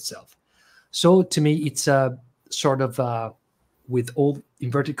heart itself. So to me, it's a sort of, with all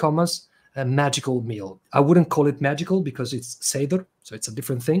inverted commas, a magical meal. I wouldn't call it magical because it's seder, so it's a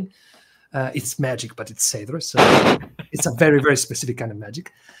different thing. It's magic, but it's seder, so it's a very, very specific kind of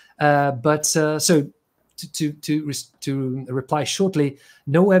magic. So to reply shortly,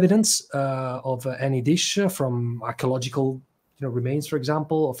 no evidence of any dish from archaeological remains, for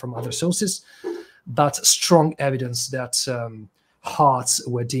example, or from other sources, but strong evidence that hearts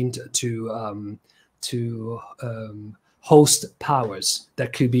were deemed to host powers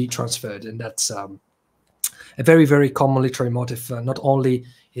that could be transferred, and that's a very, very common literary motif, not only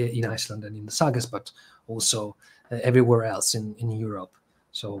in Iceland and in the sagas, but also everywhere else in Europe.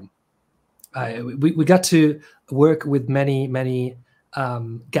 So we got to work with many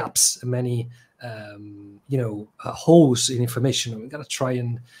gaps, many holes in information. We got to try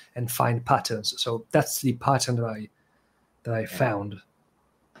and find patterns. So that's the pattern that I found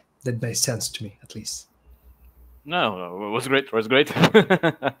that made sense to me, at least. No, it was great. It was great.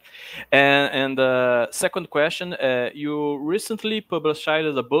 and second question, you recently published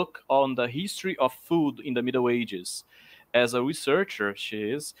a book on the history of food in the Middle Ages. As a researcher,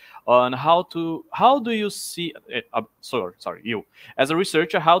 on how do you see? You as a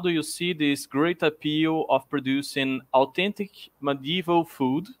researcher, how do you see this great appeal of producing authentic medieval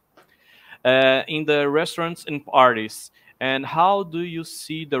food in the restaurants and parties, and how do you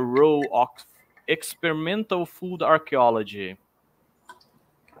see the role of experimental food archaeology?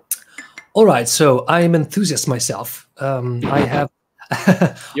 All right, so I am an enthusiast myself. I have.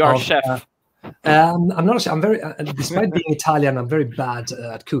 You are a chef. I'm not a chef. I'm very, despite being Italian, I'm very bad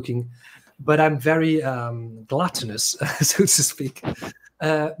at cooking, but I'm very gluttonous, so to speak.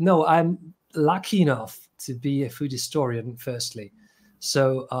 No, I'm lucky enough to be a food historian, firstly.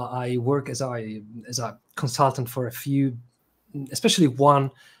 So I work as a consultant for a few, especially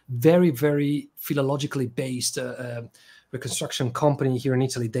one very, very philologically based reconstruction company here in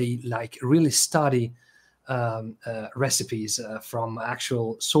Italy. They really study recipes from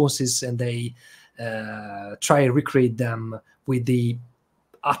actual sources, and they try and recreate them with the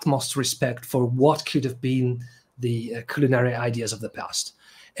utmost respect for what could have been the culinary ideas of the past.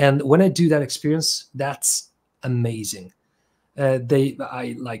 And when I do that experience, that's amazing.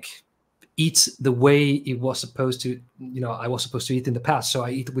 I eat the way it was supposed to, I was supposed to eat in the past. So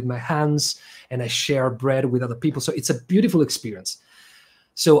I eat with my hands and I share bread with other people. So it's a beautiful experience.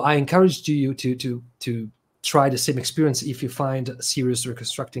 So I encourage you to try the same experience if you find serious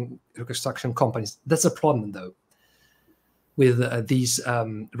reconstruction companies. That's a problem, though, with these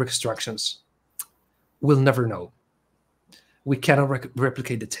reconstructions. We'll never know. We cannot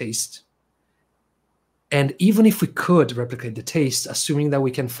replicate the taste. And even if we could replicate the taste, assuming that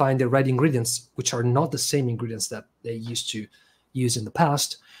we can find the right ingredients, which are not the same ingredients that they used to use in the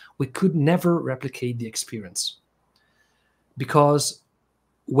past, we could never replicate the experience. Because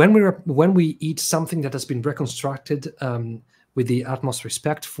when we eat something that has been reconstructed with the utmost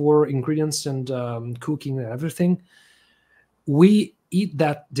respect for ingredients and cooking and everything, we eat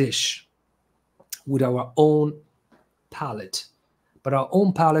that dish with our own palate. But our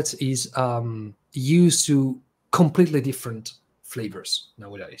own palate is used to completely different flavors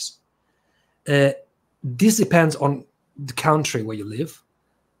nowadays. This depends on the country where you live.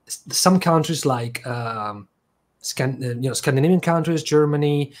 Some countries like Scandinavian countries,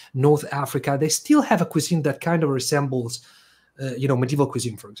 Germany, North Africa, they still have a cuisine that kind of resembles, medieval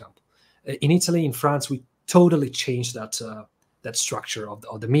cuisine, for example. In Italy, in France, we totally changed that structure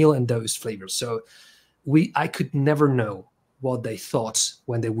of the meal and those flavors. So I could never know what they thought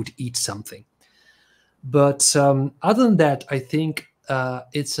when they would eat something. But other than that, I think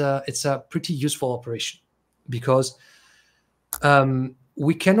it's a pretty useful operation, because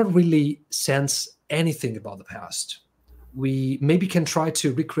we cannot really sense anything about the past. We maybe can try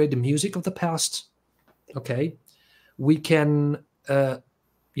to recreate the music of the past. Okay, we can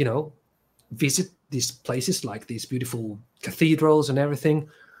visit these places like these beautiful cathedrals and everything,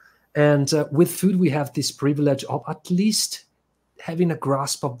 And with food, we have this privilege of at least having a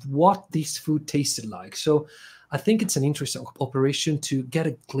grasp of what this food tasted like. So I think it's an interesting operation to get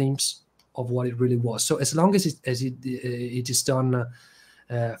a glimpse of what it really was. So as long as it is done,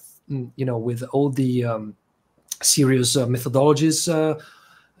 with all the serious methodologies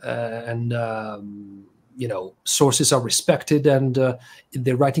and sources are respected, and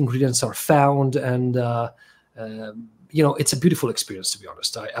the right ingredients are found, and it's a beautiful experience, to be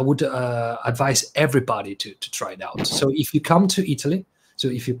honest. I would advise everybody to try it out. So if you come to Italy, so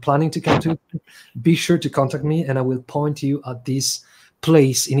if you're planning to come to Italy, be sure to contact me, and I will point you at this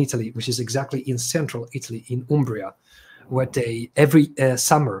place in Italy, which is exactly in central Italy, in Umbria, where they every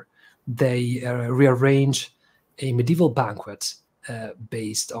summer they rearrange a medieval banquet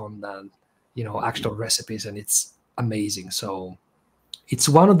based on actual recipes, and it's amazing. So it's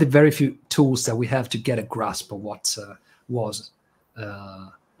one of the very few tools that we have to get a grasp of what was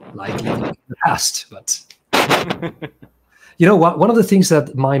like living in the past. But one of the things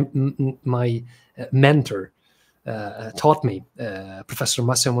that my mentor taught me, Professor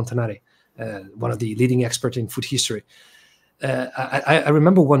Massimo Montanari, one of the leading experts in food history, I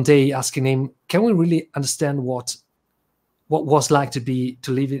remember one day asking him, "Can we really understand what was like to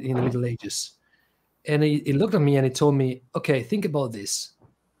live in the Middle Ages?" And he looked at me and he told me, "Okay, think about this.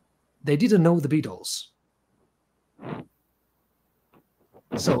 They didn't know the Beatles.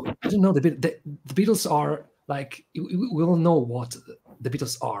 So they didn't know the Beatles are like, we all know what the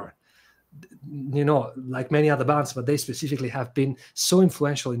Beatles are, like many other bands, but they specifically have been so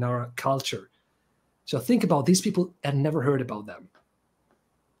influential in our culture. So think about these people and never heard about them,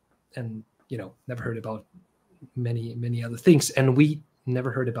 and never heard about many other things, and we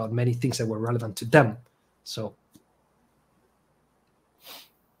never heard about many things that were relevant to them." So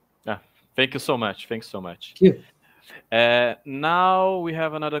thank you so much. Thanks so much. Thank you. Now we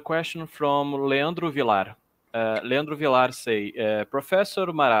have another question from Leandro Villar. Leandro Villar say, Professor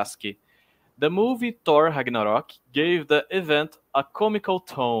Maraschi, the movie Thor Ragnarøkr gave the event a comical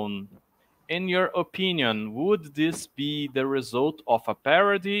tone. In your opinion, would this be the result of a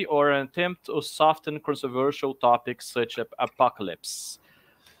parody or an attempt to soften controversial topics such as apocalypse?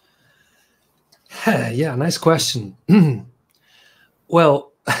 Yeah, nice question.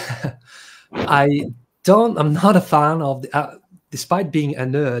 Well, I'm not a fan of despite being a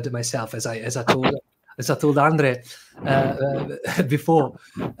nerd myself, as I told Andre before.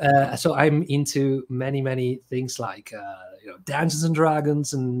 So I'm into many things like Dungeons and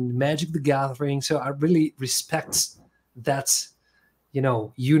Dragons and Magic the Gathering. So I really respect that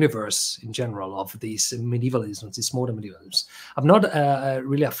universe in general of these medievalisms, these modern medievalisms. I'm not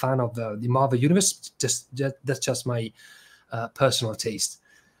really a fan of the Marvel universe. That's just my personal taste.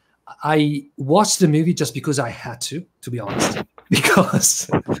 I watched the movie just because I had to be honest, because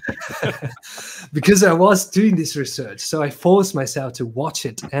I was doing this research. So I forced myself to watch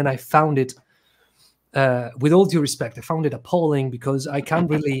it, and I found it, with all due respect, I found it appalling, because I can't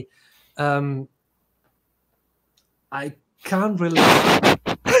really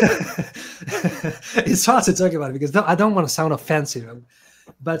it's hard to talk about it because I don't want to sound offensive,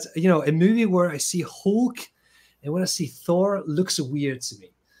 but a movie where I see Hulk and when I see Thor looks weird to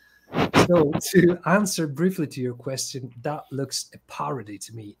me. So to answer briefly to your question, that looks a parody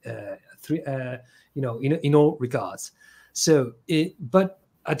to me, in all regards. So, but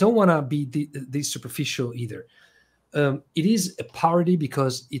I don't want to be this superficial either. It is a parody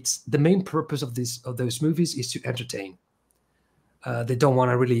because it's the main purpose of those movies is to entertain. They don't want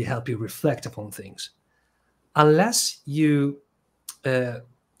to really help you reflect upon things, unless you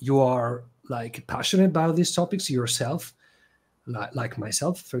are like passionate about these topics yourself, like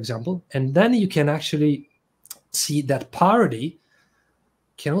myself, for example, and then you can actually see that parody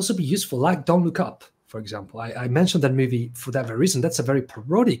can also be useful. Like Don't Look Up, for example. I mentioned that movie for that very reason. That's a very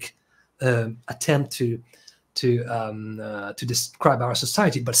parodic attempt to describe our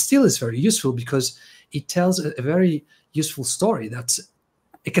society, but still is very useful because it tells a very useful story that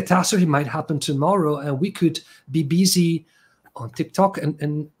a catastrophe might happen tomorrow and we could be busy on TikTok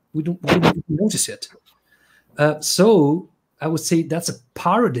and we don't notice it. So I would say that's a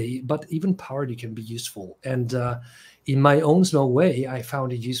parody, but even parody can be useful. And in my own small way, I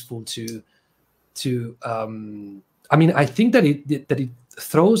found it useful to I think that it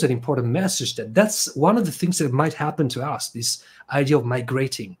throws an important message that's one of the things that might happen to us, this idea of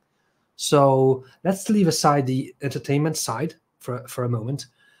migrating. So let's leave aside the entertainment side for a moment.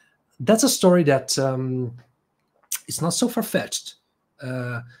 That's a story that it's not so far-fetched.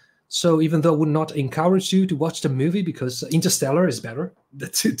 So even though I would not encourage you to watch the movie because Interstellar is better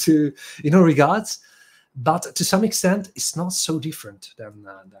to regards, but to some extent, it's not so different than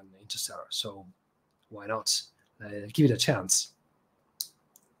Interstellar. So why not give it a chance?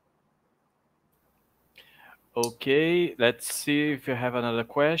 Okay, let's see if you have another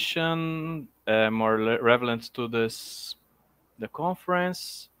question more relevant to the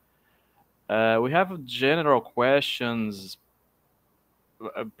conference. We have general questions.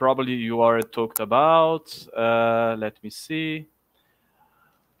 Probably you already talked about. Let me see.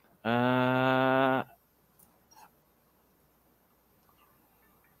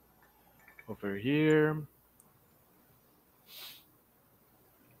 Over here.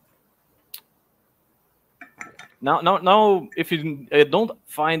 Now, if you don't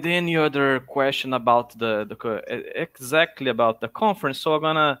find any other question about exactly about the conference, so I'm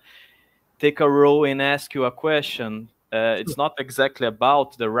gonna take a role and ask you a question. It's not exactly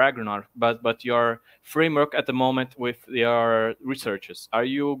about the Ragnarøkr, but your framework at the moment with your researches. Are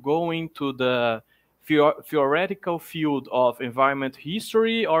you going to the theoretical field of environment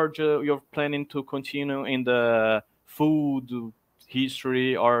history, or you're planning to continue in the food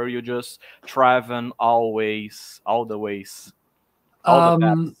history, or you just traveling all the ways?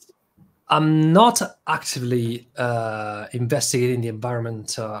 I'm not actively investigating the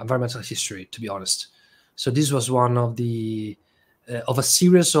environmental history, to be honest. So this was one of the of a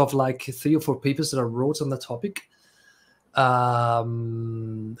series of like 3 or 4 papers that I wrote on the topic.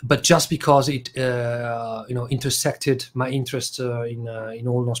 But just because it intersected my interest in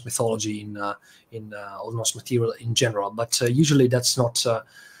Old Norse mythology, in Old Norse material in general. But usually that's not.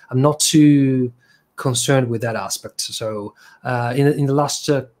 I'm not too concerned with that aspect. So in the last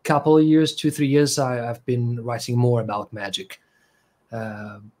couple of years, 2-3 years, I've been writing more about magic.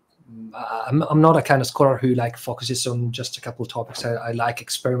 I'm not a kind of scholar who like focuses on just a couple of topics. I like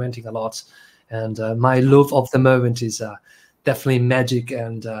experimenting a lot, and my love of the moment is definitely magic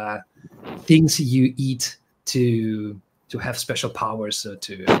and things you eat to have special powers,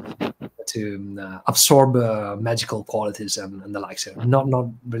 to absorb magical qualities and the like. So not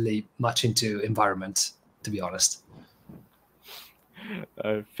really much into environment, to be honest.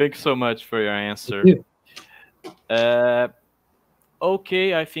 Thanks so much for your answer.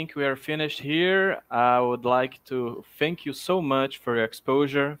 Okay, I think we are finished here. I would like to thank you so much for your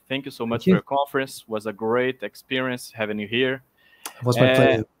exposure. Thank you so much for your conference. It was a great experience having you here. It was my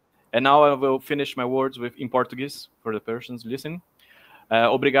pleasure. And now I will finish my words in Portuguese for the persons listening.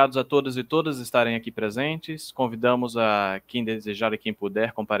 Obrigados a todos e todas estarem aqui presentes. Convidamos a quem desejar e quem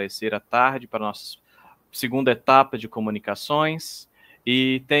puder comparecer à tarde para a nossa segunda etapa de comunicações.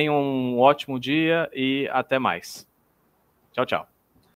 E tenham um ótimo dia e até mais. Tchau, tchau.